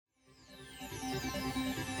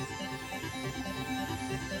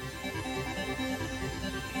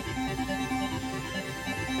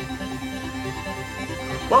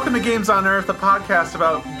Welcome to Games on Earth, a podcast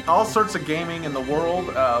about all sorts of gaming in the world.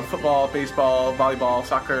 Football, baseball, volleyball,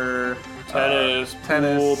 soccer, tennis,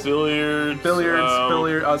 tennis, pool,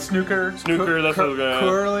 billiards, snooker. Snooker, that's what we're gonna...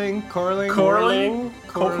 Curling. Coors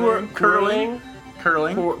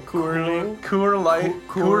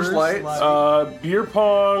Light. Beer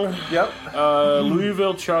pong. Yep.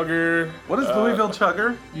 Louisville Chugger. What is Louisville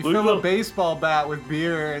Chugger? You fill a baseball bat with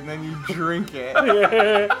beer and then you drink it.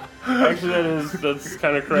 Actually, that's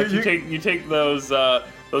kind of correct. You take those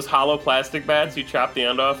hollow plastic bats, you chop the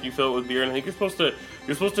end off, you fill it with beer, and I think you're supposed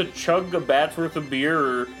to chug a bat's worth of beer,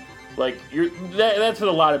 or that's with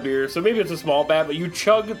a lot of beer. So maybe it's a small bat, but you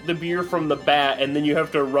chug the beer from the bat, and then you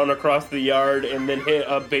have to run across the yard and then hit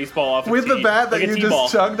a baseball off with the bat that you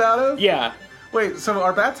just chugged out of. Yeah. Wait, so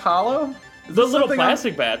are bats hollow? The little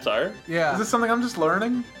plastic bats are. Yeah. Is this something I'm just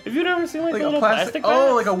learning? Have you never seen like a little plastic bat?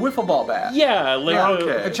 Oh, like a wiffle ball bat. Yeah,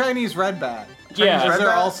 a Chinese red bat. As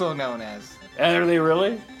they're also known as. Are they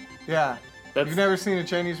really? Yeah. You've never seen a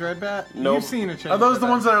Chinese red bat? No. You've seen a Chinese Are those red the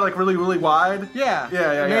bat. ones that are like really, really wide? Yeah.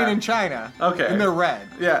 Yeah. Made in China. Okay. And they're red.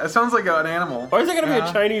 Yeah, it sounds like an animal. Why is it gotta be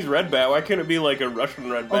a Chinese red bat? Why couldn't it be like a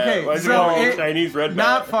Russian red bat? Okay, Why is it gotta be a Chinese red bat?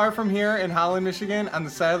 Not far from here in Holland, Michigan, on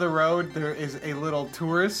the side of the road, there is a little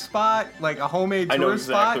tourist spot, like a homemade tourist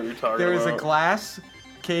spot. What you're talking there is about. a glass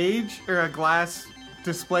cage, or a glass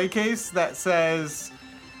display case that says...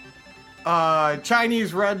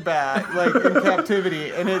 Chinese red bat, like in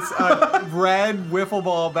captivity, and it's a red wiffle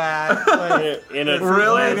ball bat, like in a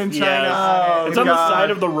made in China. Yes. It's on the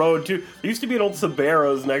side of the road too. There used to be an old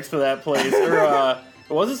Sbarro's next to that place, or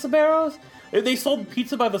was it Sbarro's? They sold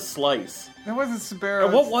pizza by the slice. It wasn't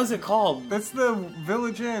Sbarro's. What was it called? That's the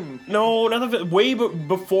Village Inn. No, not the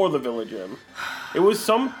before the Village Inn. It was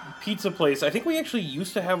some pizza place. I think we actually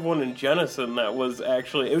used to have one in Jennison that was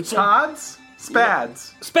actually Todd's.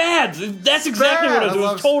 Spads. Spads! That's exactly what it was. It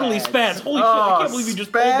was totally Spads. Holy shit, I can't believe you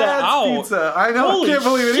just pulled that out. Pizza. I know, Holy I can't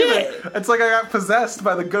believe it shit. either. It's like I got possessed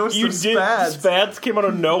by the ghost of Spads. Spads came out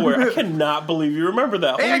of nowhere. I cannot believe you remember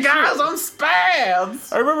that. Hey guys, I'm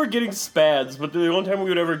Spads! I remember getting Spads, but the only time we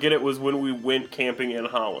would ever get it was when we went camping in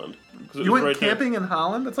Holland. You went camping in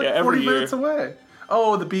Holland? It's like 40 minutes away.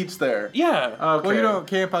 Oh, the beach there. Yeah. Okay. Well, you don't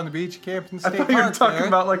camp on the beach, you camp in State Park. I thought you were talking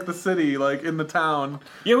about like the city, like in the town.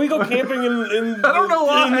 Yeah, we go camping in I don't know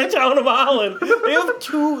why. in the town of Holland. They have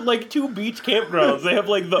two beach campgrounds. They have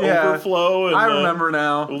like the overflow and I remember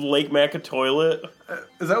now. Lake Macatoilet.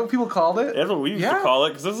 Is that what people called it? That's what we used to call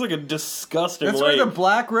it, because this is like a disgusting That's lake. where the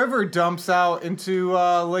Black River dumps out into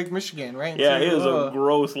Lake Michigan, right? Yeah, it is a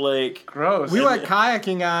gross lake. Gross. We went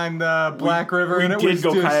kayaking on the Black River, and it was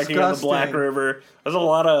go disgusting. kayaking on the Black River. There's a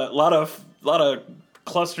lot of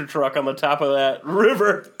cluster truck on the top of that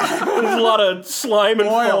river. There's a lot of slime and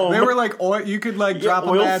oil. foam. They were like oil. You could like drop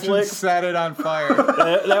a match and set it on fire.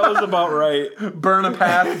 That was about right. Burn a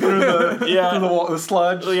path through the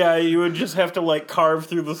sludge. Yeah, you would just have to like carve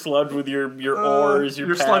through the sludge with your oars,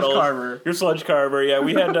 your paddles, sludge carver. Your sludge carver. Yeah,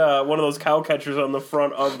 we had one of those cow catchers on the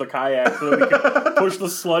front of the kayak so that we could push the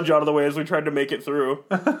sludge out of the way as we tried to make it through.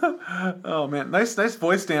 Oh man, nice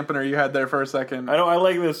voice dampener you had there for a second. I know. I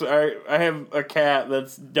like this. I have a cat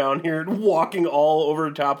that's down here walking all over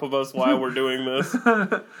top of us while we're doing this.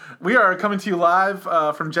 We are coming to you live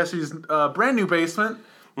from Jesse's brand new basement.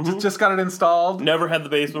 Just got it installed. Never had the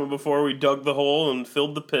basement before. We dug the hole and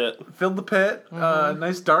filled the pit.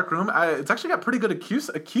 Nice dark room. It's actually got pretty good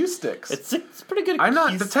acoustics. It's pretty good. I'm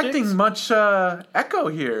not detecting much echo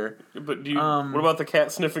here. But do you? What about the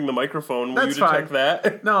cat sniffing the microphone? Will you that's detect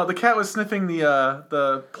that? No, the cat was sniffing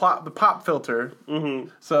the pop filter. Mm-hmm.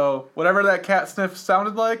 So whatever that cat sniff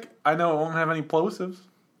sounded like, I know it won't have any plosives.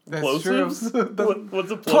 That's Plosives? true.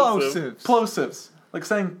 What's a plosive? Plosives, like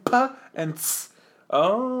saying "pa" and "ts."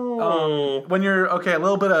 Oh. When you're a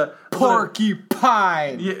little bit of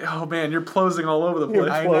Porcupine. Yeah, oh man, you're plosing all over the place.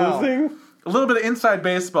 I know. A little bit of inside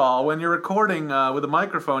baseball. When you're recording with a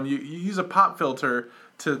microphone, you use a pop filter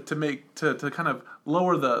to kind of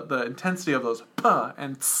lower the intensity of those "pa"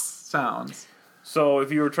 and "ts" sounds. So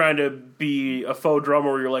if you were trying to be a faux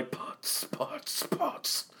drummer, you're like pots, pots,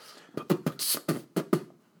 pots.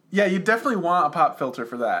 Yeah, you definitely want a pop filter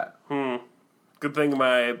for that. Good thing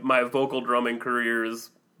my vocal drumming career is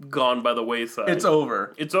gone by the wayside. It's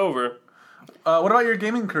over. It's over. What about your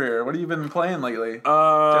gaming career? What have you been playing lately?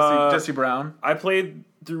 Jesse Brown. I played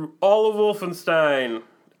through all of Wolfenstein.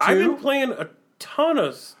 I've been playing a ton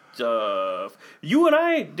of stuff. You and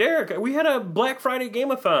I, Derek, we had a Black Friday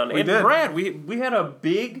game-a-thon. We did. Brad, we had a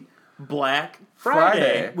big Black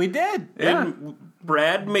Friday. We did. Yeah. And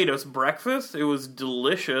Brad made us breakfast. It was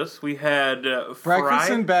delicious. We had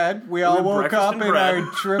breakfast in bed. We all woke up in our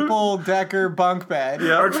triple-decker bunk bed.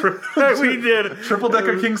 Yeah, we did.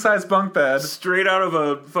 Triple-decker king-size bunk bed. Straight out of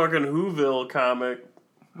a fucking Whoville comic.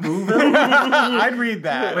 Whoville? I'd read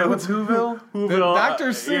that. Wait, what's Whoville? Dr.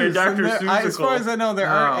 Seuss. Yeah, Dr. Seuss. As far as I know, there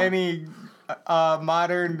aren't any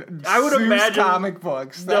modern I would Seuss imagine comic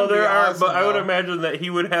books. No, there are, awesome, but I would imagine that he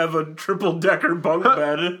would have a triple-decker bunk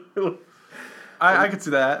bed. I could see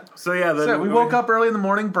that. So yeah, we woke up early in the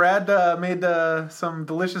morning. Brad made some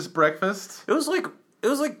delicious breakfast. It was like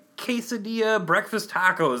quesadilla breakfast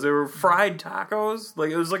tacos. They were fried tacos. Like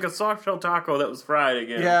it was like a soft shell taco that was fried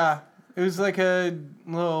again. Yeah, it was like a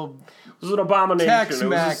little. It was an abomination.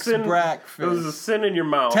 Tex-Mex breakfast. It was a sin in your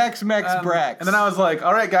mouth. Tex-Mex breakfast. And then I was like,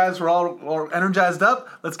 all right, guys, we're all energized up.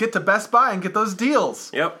 Let's get to Best Buy and get those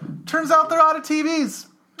deals. Yep. Turns out they're out of TVs.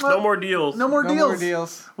 No more deals. No more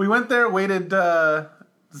deals. We went there, waited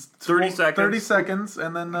 30 seconds. 30 seconds,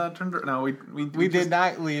 and then turned. No, we did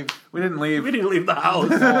not leave. We didn't leave. We didn't leave the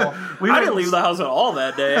house. I didn't leave the house at all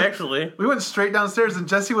that day. Actually, we went straight downstairs, and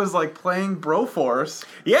Jesse was like playing Broforce.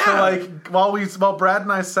 Yeah. So, like while Brad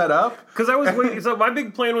and I set up. Because I was waiting. So my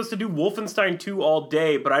big plan was to do Wolfenstein 2 all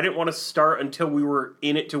day, but I didn't want to start until we were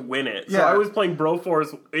in it to win it. So Yeah. I was playing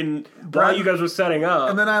Broforce while you guys were setting up.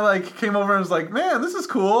 And then I like came over and was like, "Man, this is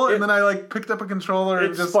cool." And then I like picked up a controller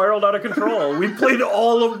and it just spiraled out of control. We played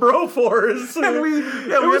all of Broforce. and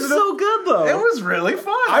it was so good though. It was really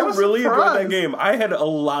fun. I really enjoyed that game. I had a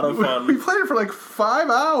lot of fun. We played it for like 5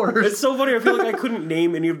 hours. It's so funny. I feel like I couldn't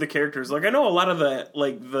name any of the characters. Like I know a lot of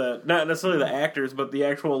the not necessarily the actors, but the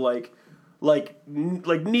actual like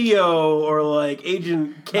Neo or like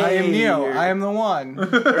Agent K. I am Neo. I am the one.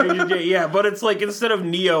 Or Agent J. Yeah, but it's like instead of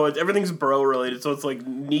Neo, everything's bro related. So it's like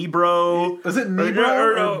Nebro. Is it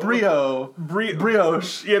Nebro or Brio?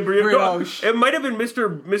 Brioche. Yeah, Brioche. No, it might have been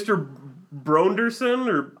Mr. Bronderson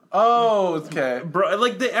or. Oh, okay. Bro,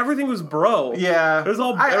 like everything was bro. Yeah, it was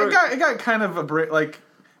all. It got kind of like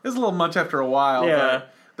it was a little much after a while. Yeah,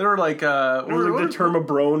 but there were like it was like the term of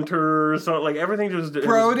Bronter or something. Like everything just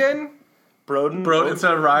Broden. Broden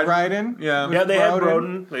instead of Ryden. Yeah, they had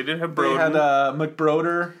Broden. They did have Broden. They had who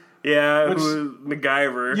McBroder. was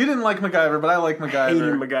MacGyver. You didn't like MacGyver, but I like MacGyver.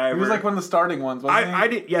 Hated MacGyver. He was like one of the starting ones, wasn't he? I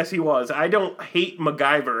did. Yes, he was. I don't hate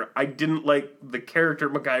MacGyver. I didn't like the character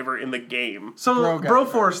MacGyver in the game. So,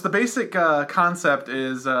 Broforce, the basic concept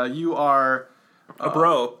is you are a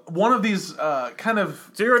bro. One of these kind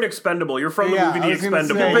of. So you're an expendable. You're from the movie The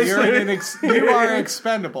Expendables. You are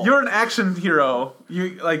expendable. You're an action hero.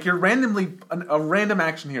 You're randomly a random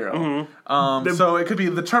action hero. Mm-hmm. So it could be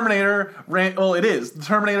the Terminator. It is the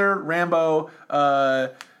Terminator, Rambo.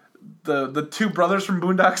 The two brothers from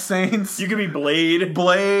Boondock Saints. You could be Blade,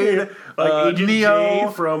 like Agent Neo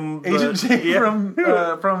J from from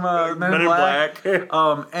Men in Black.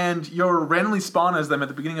 Black. And you're randomly spawn as them at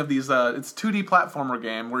the beginning of these. It's 2D platformer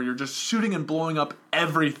game where you're just shooting and blowing up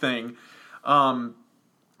everything.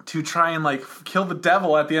 To try and like kill the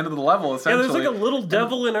devil at the end of the level. Essentially, there's like a little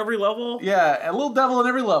devil in every level. Yeah, a little devil in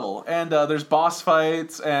every level, and there's boss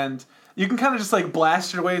fights and. You can kind of just like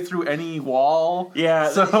blast your way through any wall. Yeah.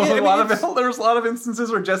 So there was a lot of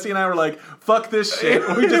instances where Jesse and I were like, "Fuck this shit."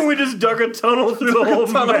 We just dug a tunnel through the whole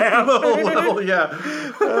map. Yeah.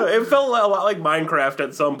 It felt a lot like Minecraft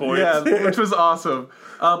at some point. Yeah, which was awesome.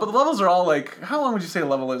 But the levels are all like, how long would you say a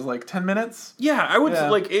level is? Like 10 minutes? Yeah, I would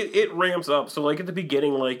like it ramps up. So like at the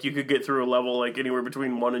beginning, like you could get through a level like anywhere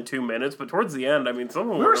between 1 and 2 minutes, but towards the end, I mean, some of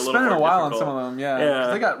them were a little spending more a while difficult. on some of them.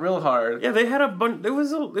 Yeah. They got real hard. Yeah, they had a bunch. It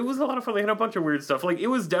was a lot of fun. They had a bunch of weird stuff. Like it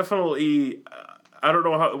was definitely, I don't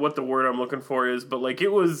know what the word I'm looking for is, but like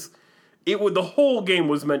the whole game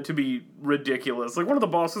was meant to be ridiculous. Like one of the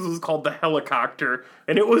bosses was called the Helicopter,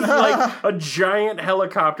 and it was like a giant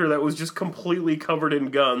helicopter that was just completely covered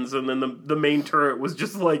in guns, and then the main turret was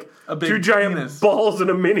just like a big 2 giant balls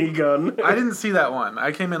and a minigun. I didn't see that one.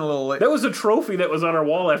 I came in a little late. That was a trophy that was on our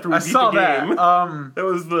wall after we beat saw the game. That. That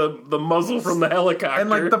was the muzzle from the helicopter.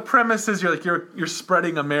 And like the premise is you're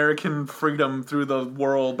spreading American freedom through the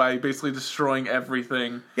world by basically destroying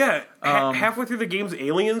everything. Yeah, halfway through the game's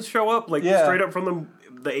aliens show up, like straight up from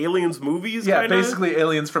the Aliens movies. Yeah, kinda. Basically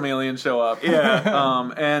aliens from Aliens show up.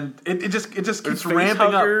 Yeah, and it just keeps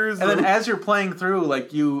ramping up. And then as you're playing through,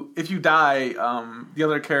 like if you die, the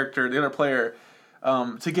other player.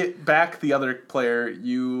 To get back the other player,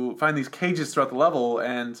 you find these cages throughout the level,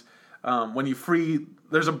 and when you free,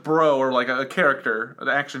 there's a bro or like a character, an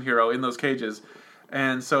action hero in those cages,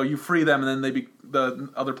 and so you free them, and then the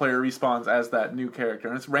other player respawns as that new character,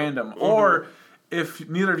 and it's random. Mm-hmm. Or if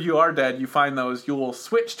neither of you are dead, you find those, you will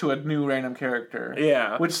switch to a new random character.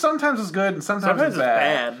 Yeah. Which sometimes is good and sometimes it's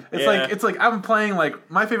bad. It's like I'm playing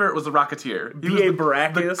my favorite was the Rocketeer. B.A.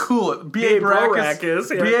 Baracus. The cool B.A. Baracus.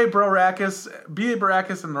 B.A.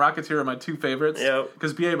 Baracus and the Rocketeer are my two favorites.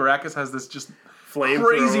 Because B.A. Baracus has this just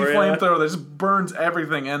crazy flamethrower that just burns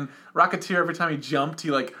everything, and Rocketeer, every time he jumped,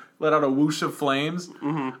 he let out a whoosh of flames.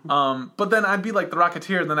 Mm-hmm. But then I'd be like the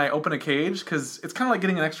Rocketeer, and then I open a cage, because it's kind of like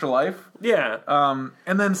getting an extra life. Yeah.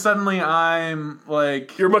 And then suddenly I'm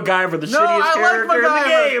like... You're MacGyver, the shittiest character in the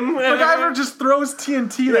game. MacGyver just throws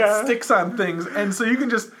TNT that sticks on things, and so you can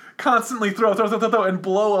just constantly throw, and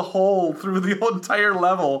blow a hole through the whole entire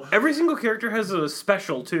level. Every single character has a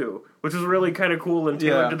special, too, which is really kind of cool and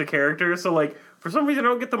tailored to the character. So, for some reason, I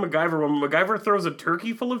don't get the MacGyver one. MacGyver throws a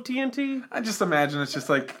turkey full of TNT. I just imagine it's just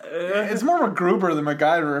it's more MacGruber than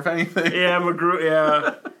MacGyver, if anything.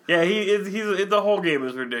 Yeah, yeah. He's the whole game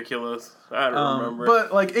is ridiculous. I don't remember.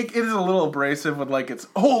 But it is a little abrasive with it's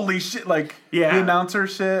holy shit, the announcer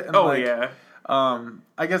shit. And,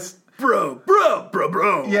 I guess bro.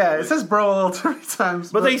 Yeah, it says bro a little too many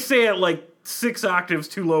times. But they say it 6 octaves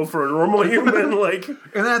too low for a normal human, And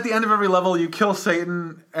then at the end of every level, you kill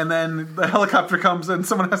Satan, and then the helicopter comes and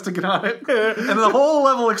someone has to get on it. And the whole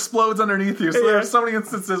level explodes underneath you. So there are so many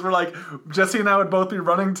instances where, Jesse and I would both be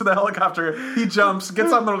running to the helicopter. He jumps,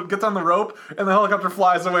 gets on the rope, and the helicopter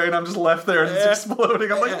flies away, and I'm just left there, and it's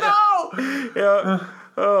exploding. I'm like, no! Yeah.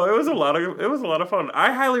 Oh, it was a lot of fun.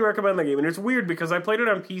 I highly recommend the game, and it's weird because I played it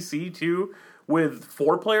on PC, too, with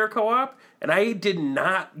 4-player co-op, and I did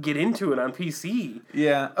not get into it on PC.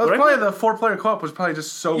 Yeah. Probably the 4-player co-op was probably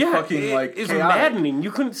just so fucking, it's maddening.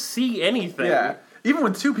 You couldn't see anything. Yeah. Even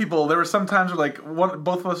with 2 people, there were some times where,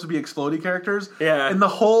 both of us would be explodey characters. Yeah. And the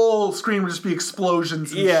whole screen would just be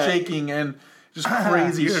explosions and shaking and just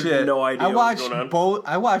crazy shit. Had no idea what was going on.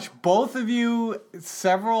 I watched both of you at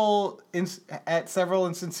several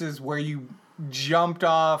instances where you jumped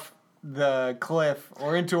off the cliff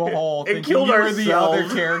or into a hole thinking you were the other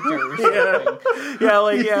character.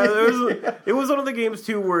 It was one of the games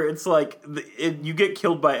too where it's you get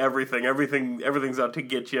killed by everything. Everything's out to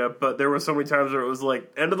get you. But there were so many times where it was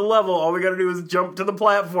end of the level. All we got to do is jump to the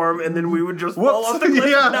platform, and then we would just fall off the cliff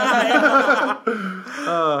and die.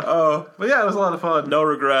 But yeah, it was a lot of fun. No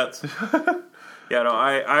regrets. Yeah, no,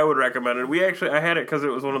 I would recommend it. I had it because it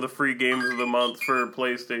was one of the free games of the month for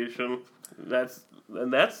PlayStation. That's you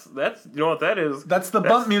know what that is? That's the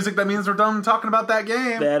bump music. That means we're done talking about that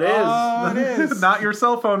game. That is. Oh, it is. Not your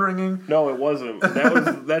cell phone ringing. No, it wasn't.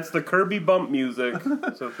 That's the Kirby bump music.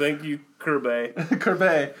 So thank you, Kirby.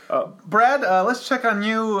 Kirby. Brad, let's check on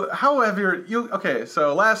you. How have you? Okay,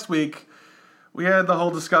 so last week we had the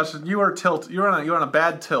whole discussion. You were on a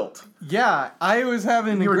bad tilt. Yeah, I was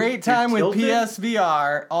having a great time with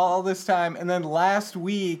PSVR all this time, and then last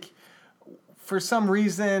week, for some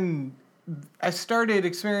reason, I started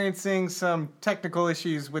experiencing some technical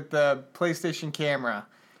issues with the PlayStation camera,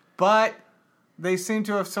 but they seem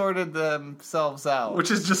to have sorted themselves out. Which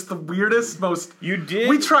is just the weirdest, most... You did?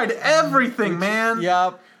 We tried everything, man.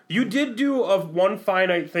 Yep. You did do one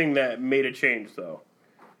finite thing that made a change, though.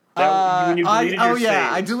 When you deleted your saves.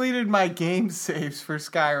 I deleted my game saves for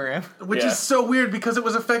Skyrim. Which is so weird because it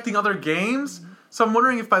was affecting other games. So I'm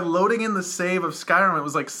wondering if by loading in the save of Skyrim, it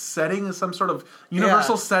was setting some sort of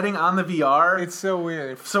universal setting on the VR. It's so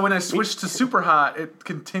weird. So when I switched to Super Hot, it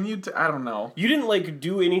continued to... I don't know. You didn't,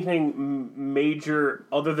 do anything major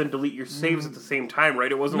other than delete your saves at the same time,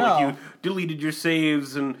 right? It wasn't like you deleted your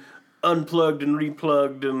saves and unplugged and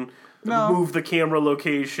replugged and moved the camera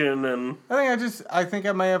location and... I think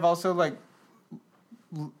I may have also,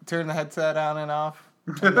 turned the headset on and off.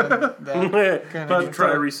 And then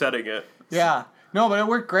try resetting it. Yeah. No, but it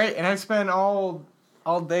worked great, and I spent all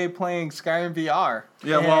day playing Skyrim VR.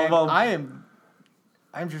 Yeah, well, I'm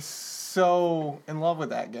just so in love with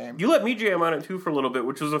that game. You let me jam on it too for a little bit,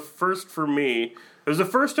 which was a first for me. It was the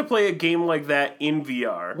first to play a game like that in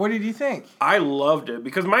VR. What did you think? I loved it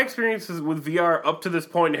because my experiences with VR up to this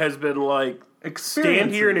point has been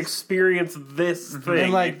stand here and experience this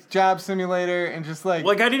thing. And Job Simulator and just I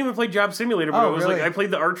didn't even play Job Simulator, but it was really? I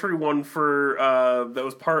played the archery one for that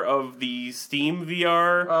was part of the Steam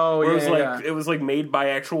VR. Oh, it was made by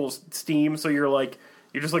actual Steam, so you're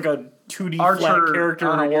just a 2D Archer flat character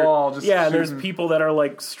on a wall. Just and there's people that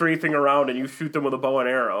are strafing around and you shoot them with a bow and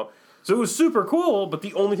arrow. So it was super cool, but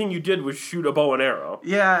the only thing you did was shoot a bow and arrow.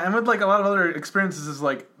 Yeah, and with a lot of other experiences is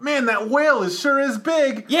man, that whale sure is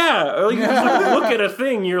big. Yeah, you just look at a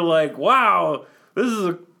thing, you're wow, this is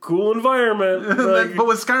a cool environment. But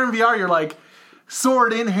with Skyrim VR, you're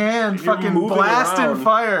sword in hand, fucking blasting around.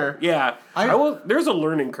 Fire. Yeah, there's a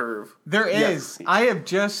learning curve. There is.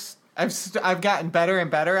 Yes. I've gotten better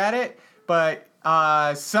and better at it, but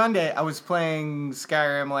Sunday I was playing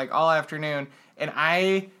Skyrim like all afternoon, and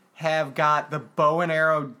I have got the bow and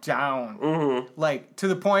arrow down, like to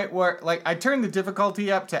the point where like I turned the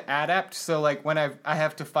difficulty up to adept, so like when I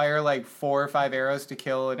have to fire like 4 or 5 arrows to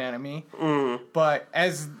kill an enemy, but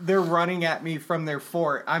as they're running at me from their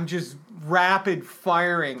fort, I'm just rapid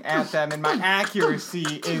firing at them, and my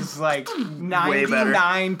accuracy is like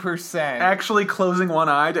 99%. Actually closing one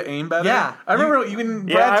eye to aim better? Yeah. I remember even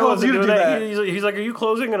Brad told you to do that. He's like, are you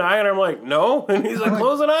closing an eye? And I'm like, no. And he's like,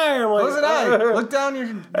 close an eye. And I'm like, close an eye. Look down your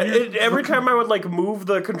every time I would like move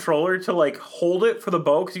the controller to like hold it for the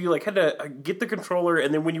bow, because you like had to get the controller,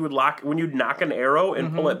 and then when you'd knock an arrow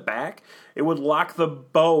and pull it back, it would lock the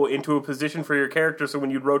bow into a position for your character, so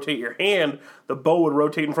when you'd rotate your hand, the bow would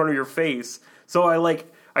rotate in front of your face. So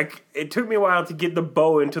it took me a while to get the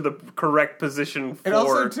bow into the correct position. It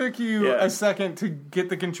also took you a second to get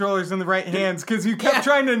the controllers in the right hands, because you kept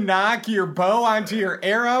trying to knock your bow onto your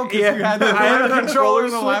arrow because you had the controller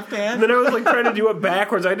in the left hand. And then I was like trying to do it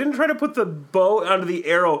backwards. I didn't try to put the bow onto the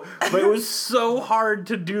arrow, but it was so hard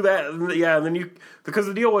to do that. And then because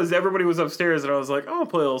the deal was everybody was upstairs, and I was like, oh, I'll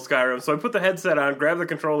play a little Skyrim. So I put the headset on, grabbed the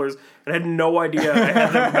controllers, and had no idea I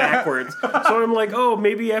had them backwards. So I'm like, oh,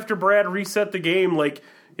 maybe after Brad reset the game, like,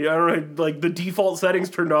 I don't know, like the default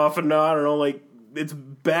settings turned off, and now I don't know, like it's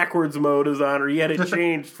backwards mode is on, or he had it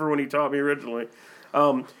changed for when he taught me originally.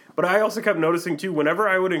 But I also kept noticing too, whenever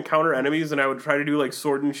I would encounter enemies and I would try to do like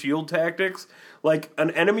sword and shield tactics, like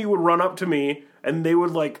an enemy would run up to me and they would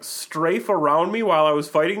like strafe around me while I was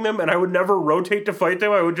fighting them, and I would never rotate to fight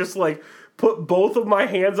them. I would just like put both of my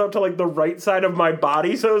hands up to like the right side of my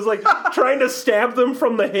body, so I was like trying to stab them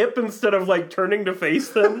from the hip instead of like turning to face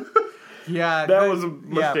them. Yeah, that was a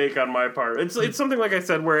mistake on my part. It's something, like I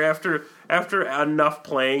said, where after enough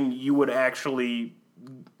playing, you would actually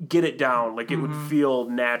get it down. Like, it would feel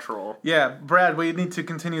natural. Yeah, Brad, we need to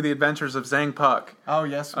continue the adventures of Zhang Puck. Oh,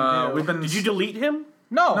 yes, we do. Did you delete him?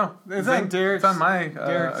 No, it's on Derek's. It's on my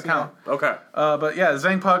account. Yeah. Okay. But yeah,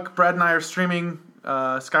 Zhang Puck, Brad and I are streaming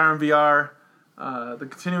Skyrim VR, the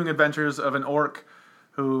continuing adventures of an orc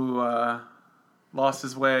who lost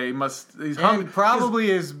his way.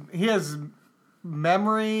 He has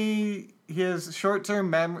memory. He has short-term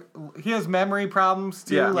memory. He has memory problems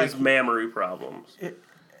too. Yeah, like he has memory problems.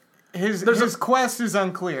 His quest is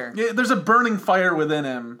unclear. Yeah, there's a burning fire within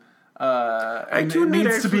him. And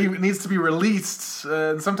it needs to be released.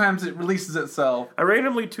 Sometimes it releases itself. I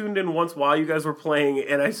randomly tuned in once while you guys were playing,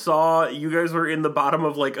 and I saw you guys were in the bottom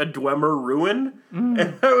of like a Dwemer ruin,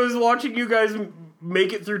 and I was watching you guys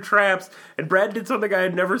make it through traps. And Brad did something I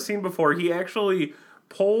had never seen before. He actually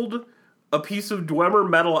pulled a piece of Dwemer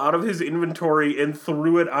metal out of his inventory and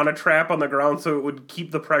threw it on a trap on the ground so it would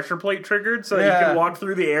keep the pressure plate triggered so he could walk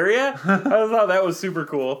through the area. I thought that was super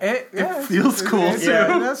cool. It feels cool, too.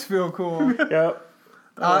 Yeah, it does feel cool. Yep.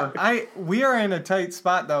 We are in a tight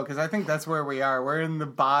spot, though, because I think that's where we are. We're in the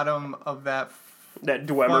bottom of that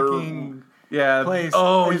Dwemer place.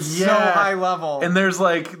 Oh, it's so high level. And there's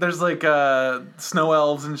like snow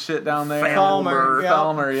elves and shit down there.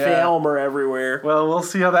 Falmer everywhere. Well, we'll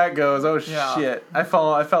see how that goes. Oh shit! I fell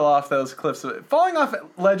off those cliffs. Falling off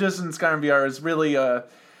ledges in Skyrim VR is really a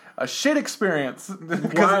shit experience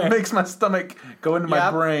because it makes my stomach go into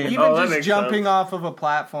my brain. Even just jumping off of a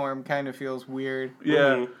platform kind of feels weird.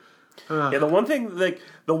 Yeah. Yeah. The one thing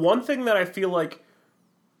that I feel like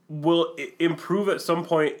will improve at some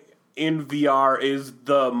point in VR is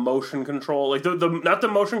the motion control. Like the not the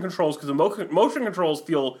motion controls, because the motion controls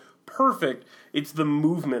feel perfect. It's the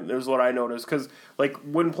movement is what I noticed, because like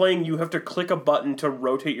when playing you have to click a button to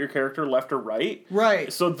rotate your character left or right.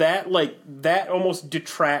 Right. So that almost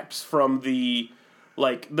detracts from the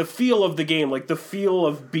feel of the game, like the feel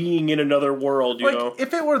of being in another world, you know.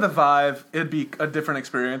 If it were the Vive, it'd be a different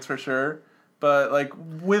experience for sure. But like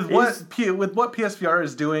with what PSVR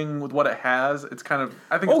is doing with what it has, it's kind of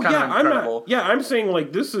incredible. I'm saying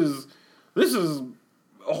like this is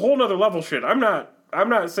a whole nother level shit. I'm not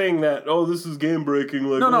saying that this is game breaking.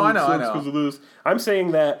 Like I know because of this. I'm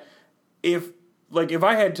saying that if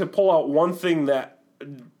I had to pull out one thing that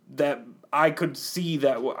I could see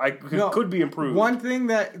that could be improved. One thing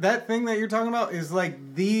that thing that you're talking about is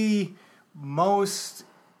like the most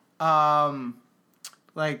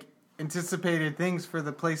anticipated things for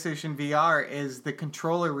the PlayStation VR is the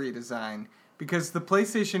controller redesign, because the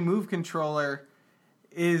PlayStation Move controller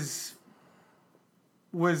is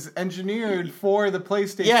was engineered for the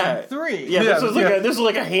PlayStation 3. Yeah, this was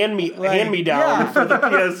like a hand me down for the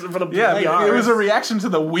VR. It was a reaction to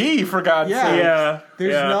the Wii, for God's sake. Yeah.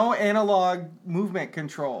 There's no analog movement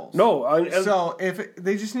controls. No. So if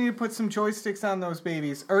they just need to put some joysticks on those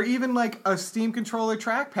babies, or even like a Steam controller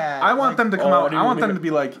trackpad. I want them to come out. I want them to be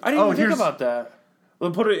like, I didn't even think about that.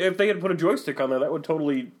 If they had put a joystick on there, that would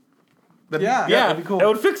totally. That'd be cool. That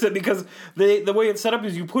would fix it, because the way it's set up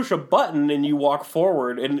is you push a button and you walk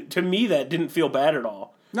forward, and to me that didn't feel bad at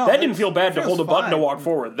all. No, that didn't feel bad to hold a button to walk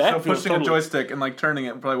forward. That so pushing a joystick and like turning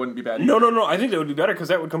it probably wouldn't be bad. No. I think that would be better, because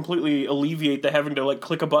that would completely alleviate the having to like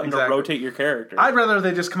click a button to rotate your character. I'd rather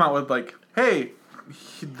they just come out with like, hey,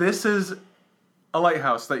 this is a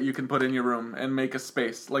lighthouse that you can put in your room and make a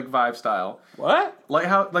space, like Vive style. What?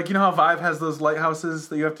 Lighthouse, like, you know how Vive has those lighthouses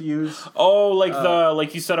that you have to use? Oh,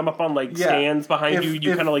 like you set them up on like stands behind you.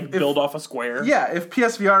 You kind of like build off a square. Yeah, if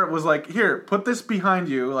PSVR was like, here, put this behind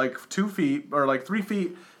you, like 2 feet or like 3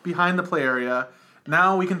 feet behind the play area.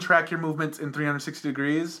 Now we can track your movements in 360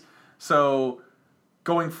 degrees. So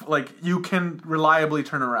you can reliably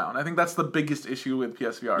turn around. I think that's the biggest issue with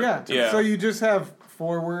PSVR. Yeah. So you just have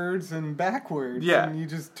forwards and backwards. Yeah. And you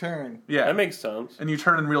just turn. Yeah. That makes sense. And you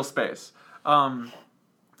turn in real space.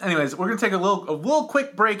 Anyways, we're going to take a little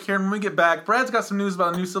quick break here, and when we get back, Brad's got some news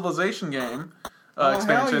about a new Civilization game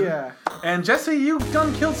expansion. Hell yeah. And Jesse, you've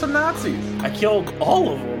killed some Nazis. I killed all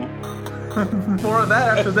of them. More of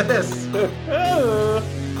that after this.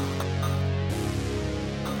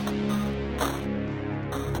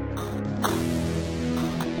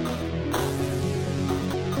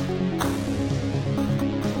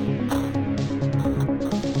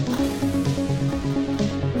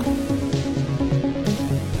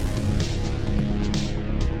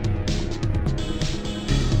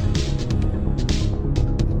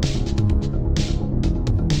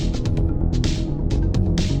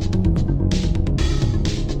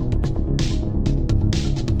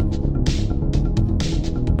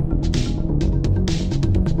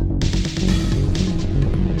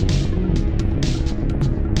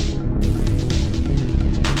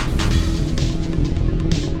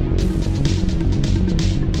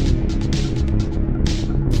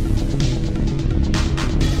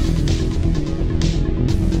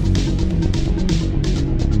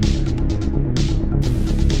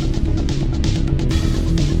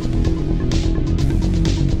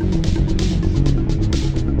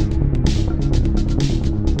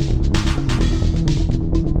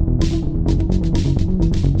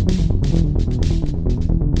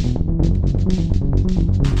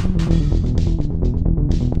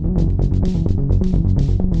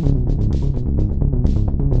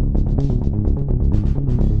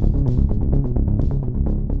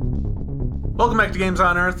 Welcome back to Games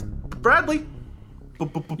on Earth. Bradley.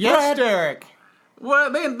 Yes, Derek.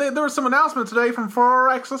 Well, there was some announcement today from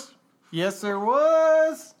Firaxis. Yes, there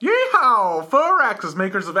was. Yeehaw! Firaxis,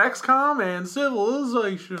 makers of XCOM and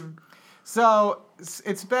Civilization. So,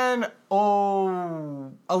 it's been,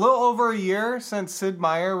 a little over a year since Sid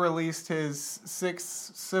Meier released his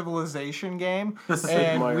 6th Civilization game.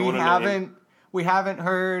 And we haven't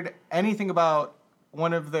heard anything about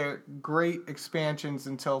one of their great expansions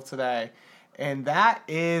until today. And that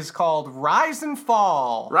is called Rise and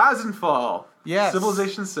Fall. Rise and Fall. Yes.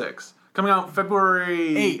 Civilization 6. Coming out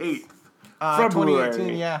February 8th.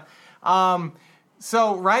 2018, yeah.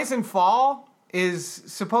 So Rise and Fall is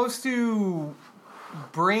supposed to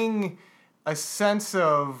bring a sense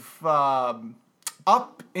of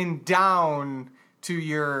up and down to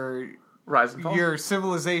your Rise and Fall? Your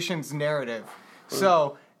Civilization's narrative.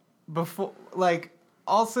 So before, like,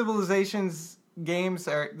 all Civilizations games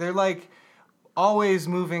they're like always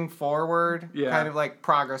moving forward, kind of like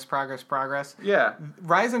progress. Yeah.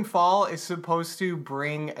 Rise and Fall is supposed to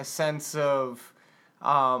bring a sense of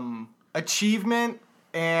achievement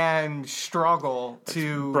and struggle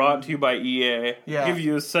to... Brought to you by EA. Yeah. Give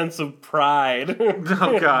you a sense of pride. Oh,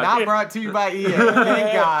 God. Not brought to you by EA,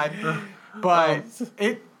 thank God. But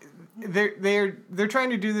they're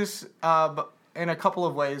trying to do this in a couple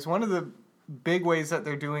of ways. One of the big ways that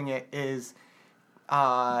they're doing it is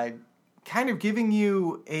kind of giving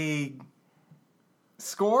you a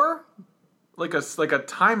score, like a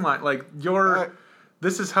timeline, like your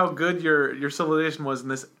this is how good your civilization was in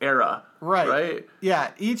this era, right?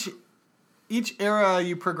 Yeah, each era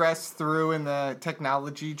you progress through in the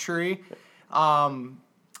technology tree,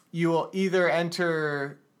 you will either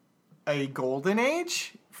enter a golden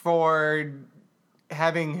age for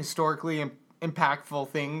having historically impactful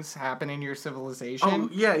things happen in your civilization. Oh,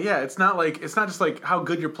 yeah. It's not just like how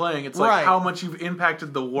good you're playing. It's like how much you've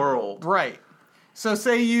impacted the world. Right. So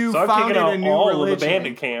say you I'm founded kicking out a new all religion. of the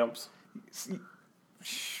bandit camps.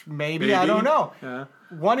 Maybe, I don't know. Yeah.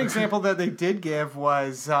 One example that they did give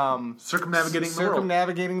was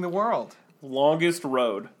circumnavigating the world. Longest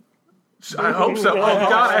road. I hope so. Oh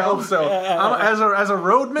God, I hope so. As a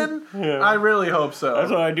roadman, I really hope so.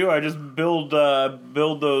 That's what I do. I just build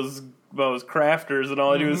those crafters, and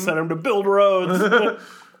all I do is send them to build roads.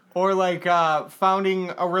 Or like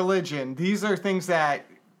founding a religion. These are things that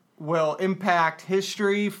will impact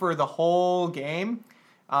history for the whole game.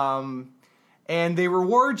 And they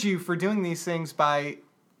reward you for doing these things by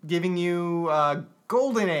giving you a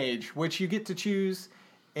golden age, which you get to choose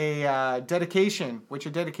a dedication, which a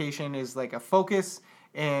dedication is like a focus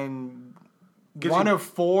and one of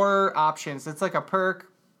 4 options. It's like a perk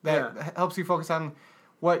that helps you focus on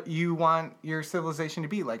what you want your civilization to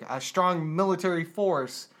be, like a strong military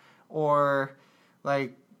force or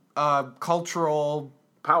like a cultural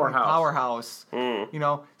powerhouse. You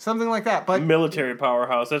know, something like that. But military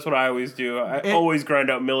powerhouse. That's what I always do. I always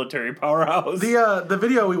grind out military powerhouse. The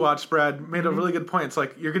video we watched, Brad, made a really good point. It's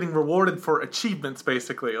like you're getting rewarded for achievements,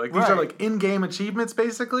 basically. Like these are like in-game achievements,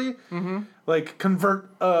 basically. Like convert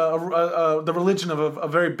the religion of a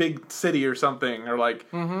very big city or something, or like,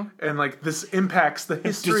 and like this impacts the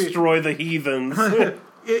history. Destroy the heathens.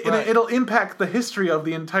 It'll impact the history of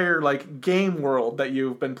the entire like game world that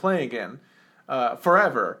you've been playing in.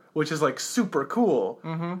 Forever, which is like super cool.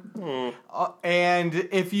 And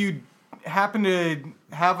if you happen to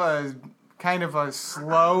have a kind of a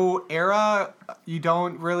slow era, you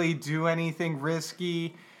don't really do anything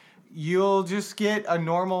risky, you'll just get a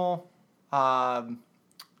normal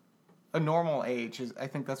age. I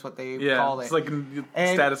think that's what they call it. It's like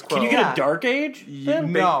status quo. Can you get a dark age?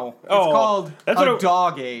 No, it's called a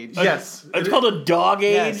dog age. Yes, it's called a dog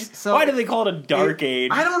age. Yes. So why do they call it a dark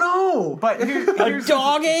age? I don't know. But here's a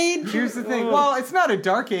dog age. Here's the thing. Well, it's not a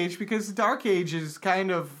dark age because the dark age is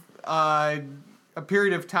kind of a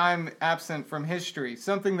period of time absent from history,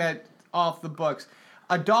 something that off the books.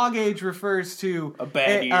 A dog age refers to a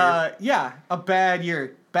bad year. A bad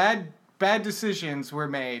year. Bad decisions were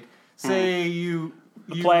made. Say you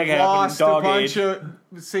lost a bunch of.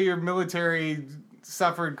 Say your military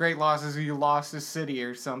suffered great losses, or you lost a city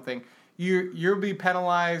or something. You'll be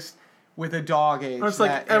penalized with a dog age. Or it's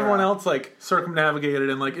like everyone else like circumnavigated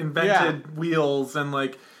and like invented wheels and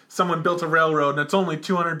like someone built a railroad and it's only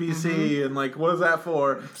 200 BC and like what is that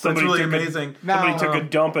for? Somebody really amazing. Somebody took a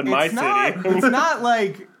dump in my city.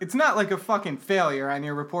 It's not like a fucking failure on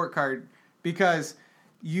your report card because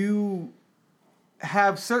you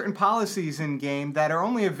have certain policies in game that are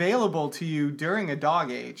only available to you during a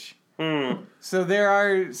dog age. So there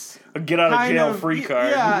are a get out of jail free card.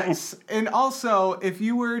 Yeah, and also if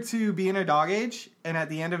you were to be in a dog age and at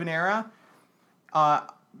the end of an era,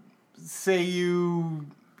 say you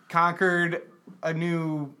conquered a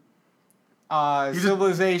new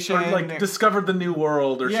civilization, or like discovered the new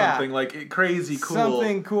world or something like crazy cool.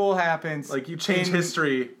 Something cool happens. Like you change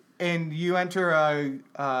history and you enter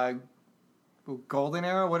a golden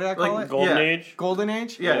era. What did I call it? Golden age. Golden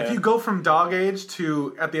age. Yeah, if you go from dog age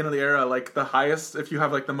to at the end of the era, like the highest, if you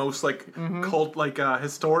have like the most like cult like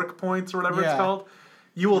historic points or whatever it's called,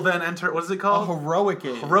 you will then enter. What is it called? A heroic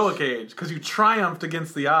age. Heroic age, because you triumphed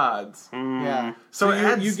against the odds. Yeah. So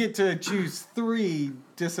you get to choose 3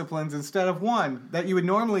 disciplines instead of 1 that you would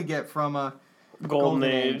normally get from a golden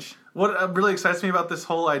age. What really excites me about this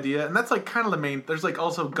whole idea, and that's like kind of the main. There's like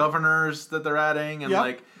also governors that they're adding, and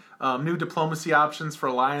like. New diplomacy options for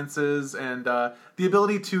alliances, and the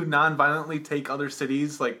ability to non-violently take other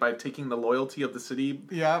cities, like by taking the loyalty of the city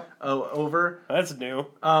over. That's new.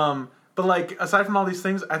 But like aside from all these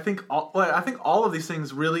things, I think all of these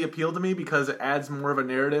things really appeal to me because it adds more of a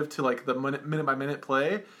narrative to like the minute by minute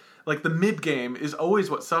play. Like the mid game is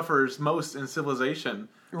always what suffers most in Civilization.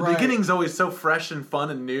 The beginning's always so fresh and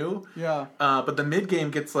fun and new. Yeah. But the mid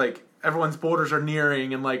game gets like everyone's borders are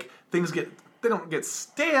nearing and like things get. They don't get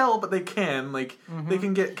stale, but they can. Like they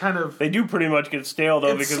can get kind of. They do pretty much get stale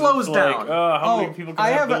though because slows it's down. Like, how many people can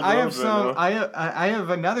have roads right now? I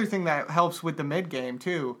have another thing that helps with the mid game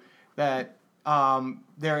too. That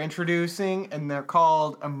they're introducing, and they're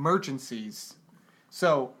called emergencies.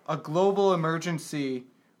 So a global emergency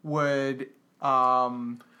would.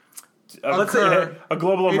 Let's say a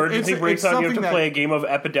global emergency breaks out. You have to play a game of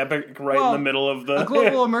Epidemic in the middle of the. A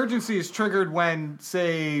global emergency is triggered when,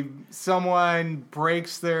 say, someone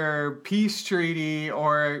breaks their peace treaty,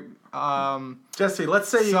 or Jesse. Let's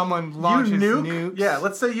say someone launches nukes. Yeah,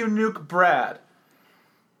 let's say you nuke Brad,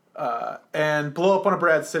 and blow up one of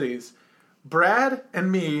Brad's cities. Brad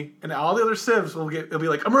and me and all the other civs will be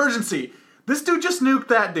like, emergency. This dude just nuked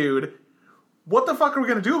that dude. what the fuck are we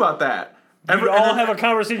going to do about that? We all have a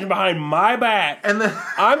conversation behind my back. And then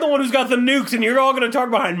I'm the one who's got the nukes, and you're all going to talk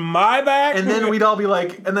behind my back? And then we'd all be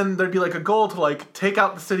like, and then there'd be like a goal to like take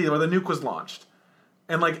out the city where the nuke was launched.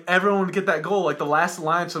 And like everyone would get that goal, like the last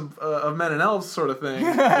alliance of men and elves sort of thing.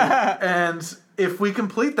 And if we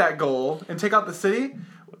complete that goal and take out the city,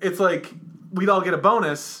 it's like we'd all get a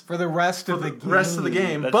bonus for the rest of the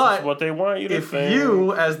game. That's but just what they want you to if think.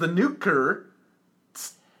 you, as the nuker,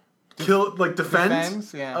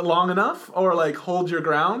 defend long enough, or like hold your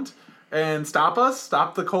ground and stop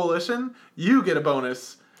the coalition, you get a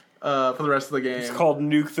bonus for the rest of the game. It's called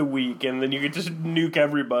Nuke the Week, and then you can just nuke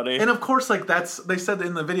everybody. And of course, like they said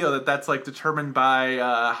in the video that's like determined by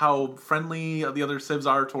how friendly the other civs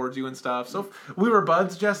are towards you and stuff. So if we were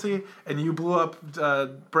buds, Jesse, and you blew up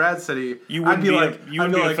Brad City, you wouldn't be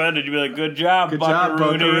offended. You'd be like, "Good job,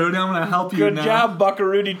 Buckaroo. I'm gonna help you. Good job,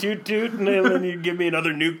 Buckaroo toot toot." And then you'd give me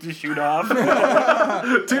another nuke to shoot off.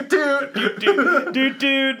 Toot toot toot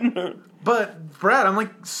toot. But Brad, I'm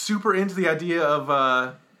like super into the idea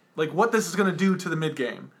of like what this is going to do to the mid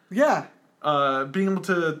game. Yeah. Being able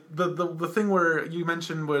to the thing where you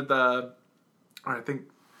mentioned with I think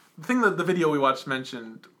the thing that the video we watched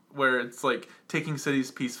mentioned where it's like taking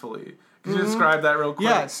cities peacefully. Could you describe that real quick?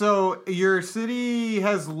 Yeah. So your city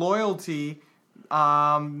has loyalty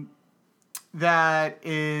that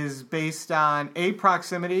is based on A,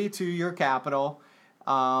 proximity to your capital.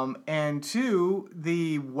 And 2,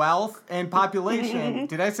 the wealth and population.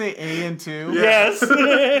 Did I say A and 2? Yes.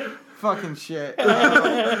 Fucking shit.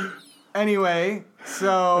 Anyway,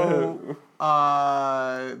 so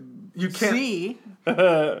you can't C.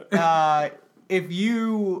 If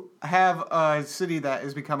you have a city that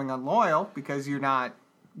is becoming unloyal because you're not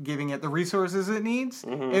giving it the resources it needs,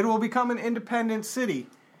 it will become an independent city.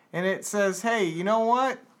 And it says, hey, you know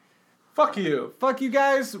what? Fuck you. Fuck you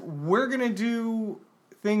guys. We're going to do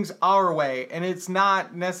things our way, and it's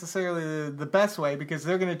not necessarily the best way because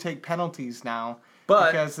they're going to take penalties now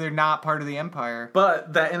because they're not part of the empire.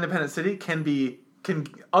 But that independent city can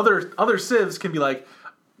other civs can be like,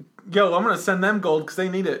 yo, I'm going to send them gold because they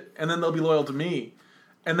need it, and then they'll be loyal to me,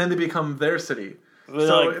 and then they become their city.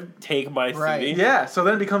 So like, take my city. Yeah, so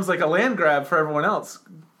then it becomes like a land grab for everyone else.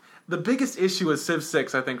 The biggest issue is Civ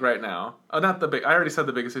 6, I think, right now. I already said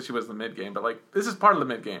the biggest issue was the mid game, but like this is part of the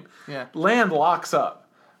mid game. Yeah, land locks up.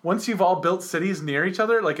 Once you've all built cities near each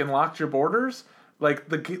other, like, and locked your borders, like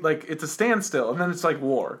it's a standstill, and then it's like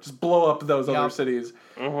war. Just blow up those other cities.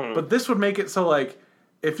 Mm-hmm. But this would make it so, like,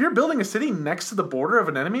 if you're building a city next to the border of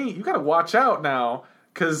an enemy, you got to watch out now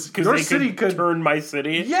because your city could turn my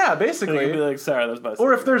city. Yeah, basically. They could be like, sorry, that's my city.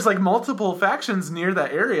 Or if there's like multiple factions near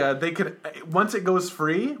that area, they could once it goes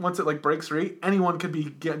free, once it like breaks free, anyone could be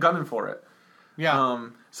gunning for it. Yeah.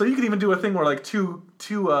 So you could even do a thing where like two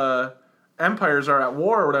empires are at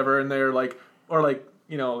war or whatever, and they're like, or like,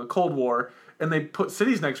 you know, Cold War, and they put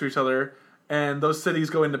cities next to each other, and those cities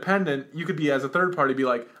go independent. You could be, as a third party, be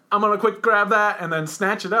like, I'm gonna quick grab that and then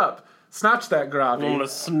snatch it up, snatch that gravy. I'm gonna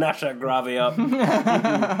snatch that gravy up.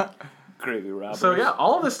 Gravy robbers. So yeah,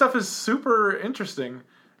 all of this stuff is super interesting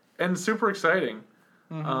and super exciting,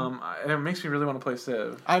 and it makes me really want to play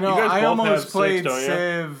Civ. I know. I almost played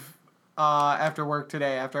Civ. After work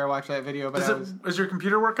today, after I watched that video, but is your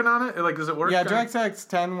computer working on it? Like, does it work? Yeah, DirectX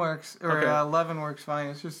 10 works, or 11 works fine.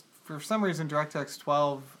 It's just for some reason DirectX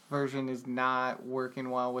 12 version is not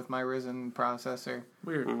working well with my Ryzen processor.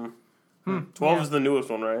 Weird. 12 is the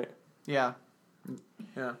newest one, right? Yeah.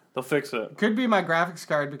 Yeah. They'll fix it. Could be my graphics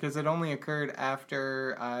card because it only occurred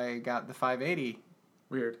after I got the 580.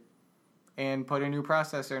 Weird. And put a new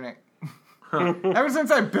processor in it. Ever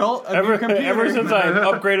since I built a new computer. Ever since I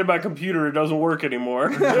upgraded my computer, it doesn't work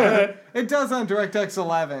anymore. It does on DirectX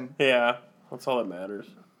 11. Yeah, that's all that matters.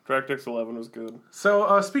 DirectX 11 was good.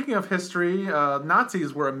 So, speaking of history,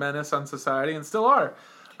 Nazis were a menace on society and still are.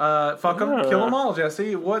 Fuck them, kill them all,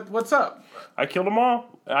 Jesse. What's up? I killed them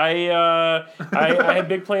all. I had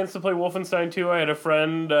big plans to play Wolfenstein 2. I had a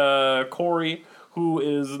friend, Corey, who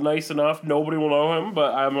is nice enough. Nobody will know him,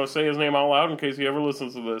 but I'm going to say his name out loud in case he ever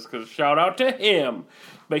listens to this, because shout out to him.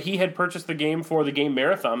 But he had purchased the game for the game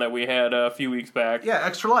marathon that we had a few weeks back. Yeah,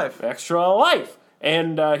 Extra Life. Extra Life.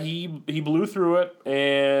 And he blew through it,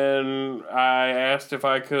 and I asked if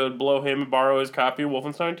I could blow him and borrow his copy of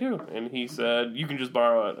Wolfenstein 2. And he said, you can just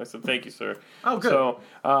borrow it. I said, thank you, sir. Oh, good. So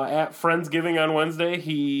at Friendsgiving on Wednesday,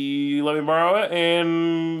 he let me borrow it,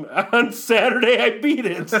 and on Saturday I beat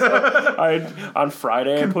it. So on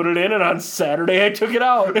Friday I put it in, and on Saturday I took it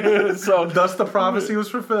out. So thus the prophecy was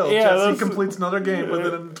fulfilled. Yeah, Jesse completes another game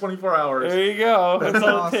within 24 hours. There you go. That's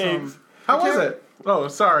all awesome. it takes. How was it? Oh,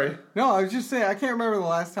 sorry. No, I was just saying, I can't remember the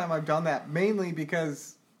last time I've done that, mainly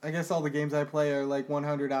because I guess all the games I play are like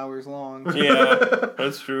 100 hours long. Yeah,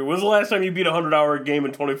 that's true. When's the last time you beat a 100-hour game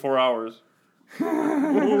in 24 hours?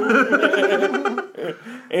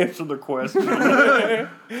 Answer the question.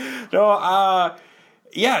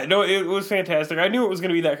 No, it was fantastic. I knew it was going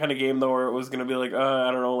to be that kind of game, though, where it was going to be like,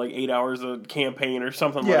 I don't know, like 8 hours of campaign or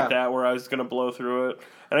something like that, where I was going to blow through it.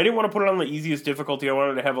 And I didn't want to put it on the easiest difficulty. I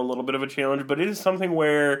wanted to have a little bit of a challenge, but it is something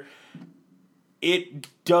where it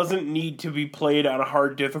doesn't need to be played on a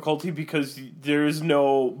hard difficulty because there's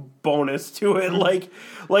no bonus to it. Like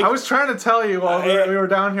I was trying to tell you while we were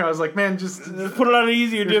down here, I was like, man, just put it on an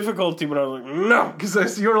easier difficulty, but I was like, no.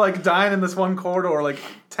 Because you were like dying in this one corridor like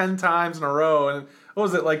 10 times in a row, and what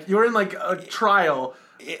was it, like you were in like a trial,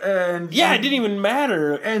 and it didn't even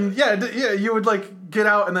matter. And you would like get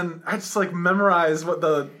out, and then I just like memorized what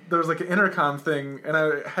there was like an intercom thing, and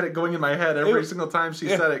I had it going in my head every single time she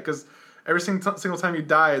said it, because every single time you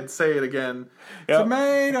die, I'd say it again. Yep.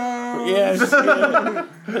 Tomatoes! Yes.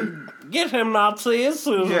 Get him, Nazis!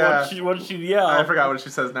 What she yelled. I forgot what she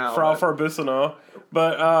says now. Frau Farbissino.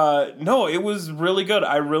 But, no, it was really good.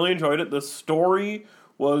 I really enjoyed it. The story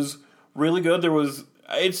was really good.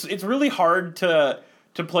 It's really hard to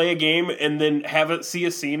play a game and then see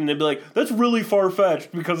a scene and then be like, that's really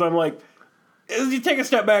far-fetched, because I'm like, as you take a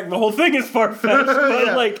step back, the whole thing is far-fetched.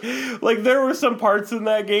 But like there were some parts in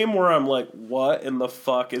that game where I'm like, what in the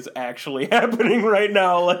fuck is actually happening right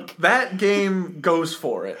now? Like, that game goes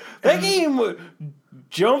for it. That game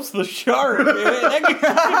jumps the shark.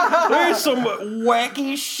 There's some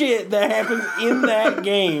wacky shit that happens in that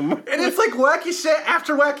game. And it's like wacky shit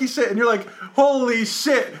after wacky shit, and you're like, holy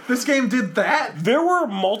shit, this game did that? There were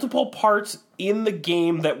multiple parts in the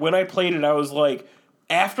game that when I played it, I was like,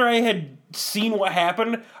 after I had seen what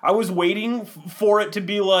happened, I was waiting for it to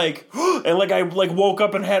be like, and like I like woke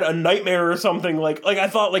up and had a nightmare or something. Like I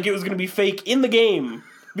thought like it was going to be fake in the game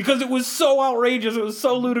because it was so outrageous, it was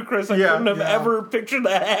so ludicrous. I couldn't have ever pictured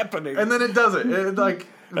that happening. And then it does it. Like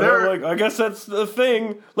I guess that's the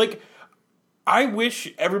thing. Like, I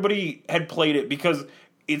wish everybody had played it because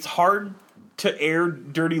it's hard to air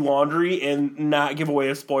dirty laundry and not give away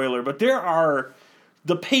a spoiler. But there are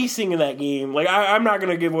the pacing in that game. Like, I'm not going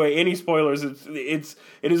to give away any spoilers. It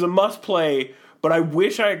is a must play. But I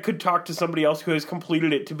wish I could talk to somebody else who has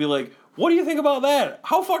completed it to be like, what do you think about that?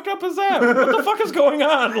 How fucked up is that? What the fuck is going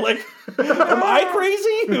on? Like, am I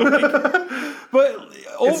crazy? Like, but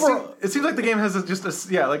overall, it seems like the game has like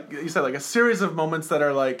you said, like a series of moments that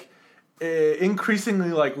are like increasingly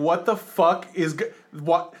like, what the fuck is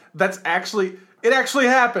what? That's actually it actually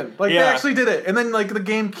happened. Like they actually did it, and then like the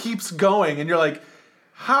game keeps going, and you're like,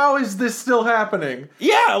 how is this still happening?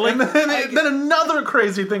 Yeah, like, and then another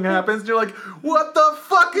crazy thing happens, and you're like, what the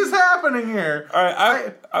fuck is happening here? All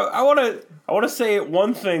right, I want to say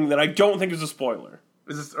one thing that I don't think is a spoiler.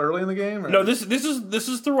 Is this early in the game? Or? No, this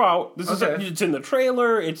is throughout. It's in the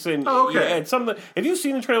trailer. It's in it's something. If you've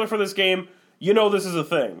seen the trailer for this game, you know this is a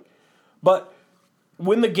thing. But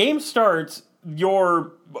when the game starts,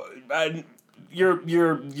 your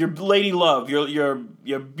lady love,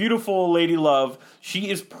 your beautiful lady love, she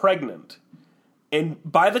is pregnant. And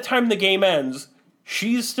by the time the game ends,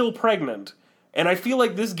 she's still pregnant. And I feel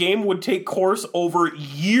like this game would take course over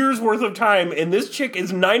years worth of time, and this chick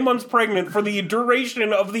is 9 months pregnant for the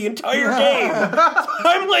duration of the entire game.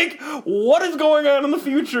 I'm like, what is going on in the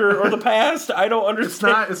future or the past? I don't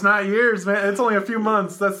understand. It's not years, man. It's only a few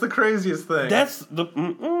months. That's the craziest thing. That's the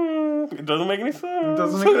it doesn't make any sense. It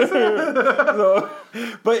doesn't make any sense.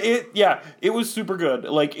 But it was super good.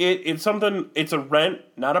 Like it's something. It's a rent,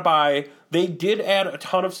 not a buy. They did add a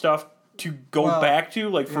ton of stuff to go back to,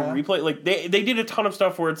 like, for replay. Like, they did a ton of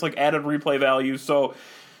stuff where it's, like, added replay value, so...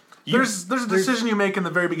 There's a decision you make in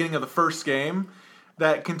the very beginning of the first game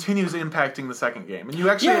that continues impacting the second game. And you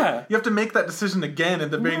actually... You have to make that decision again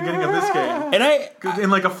at the very beginning of this game. And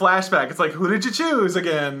in, like, a flashback, it's like, who did you choose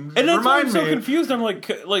again? And that's why I'm so confused. I'm like,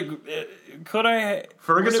 could I...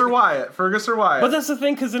 Fergus or Wyatt? But that's the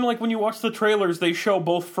thing, because then, like, when you watch the trailers, they show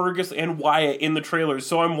both Fergus and Wyatt in the trailers.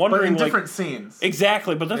 So I'm wondering, but in different scenes.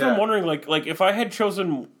 Exactly, but that's what I'm wondering, like, if I had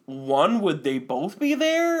chosen one, would they both be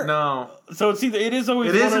there? No. So it is always...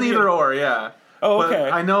 It is an either or, yeah. Oh, okay.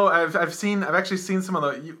 But I know I've actually seen some of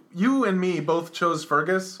the... You and me both chose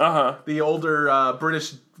Fergus. Uh-huh. The older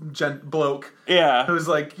British bloke. Yeah. Who's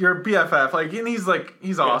like your BFF. Like, and he's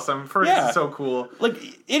awesome. Fergus is so cool.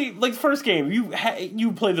 Like first game, you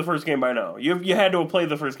played the first game by now. You had to have played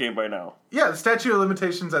the first game by now. Yeah, the statute of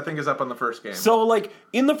limitations I think is up on the first game. So like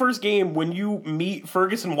in the first game, when you meet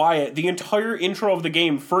Fergus and Wyatt, the entire intro of the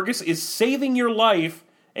game, Fergus is saving your life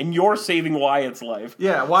and you're saving Wyatt's life.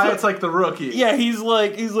 Yeah, Wyatt's like the rookie. Yeah, he's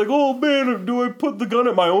like, oh man, do I put the gun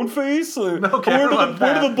at my own face? Where do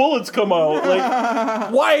the bullets come out?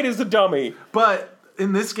 Like, Wyatt is a dummy. But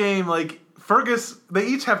in this game, like, Fergus, they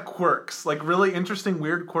each have quirks, like really interesting,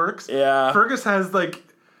 weird quirks. Yeah. Fergus has like,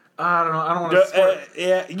 I don't know, I don't want to spoil.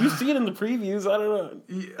 Yeah, you see it in the previews, I don't know.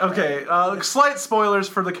 Okay, slight spoilers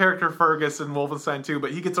for the character Fergus in Wolfenstein 2,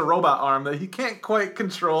 but he gets a robot arm that he can't quite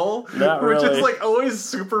control. Not which really. is like always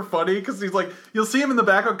super funny, because he's like, you'll see him in the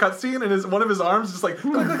background cutscene, and one of his arms just like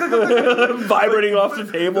vibrating off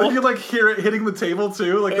the table. You like hear it hitting the table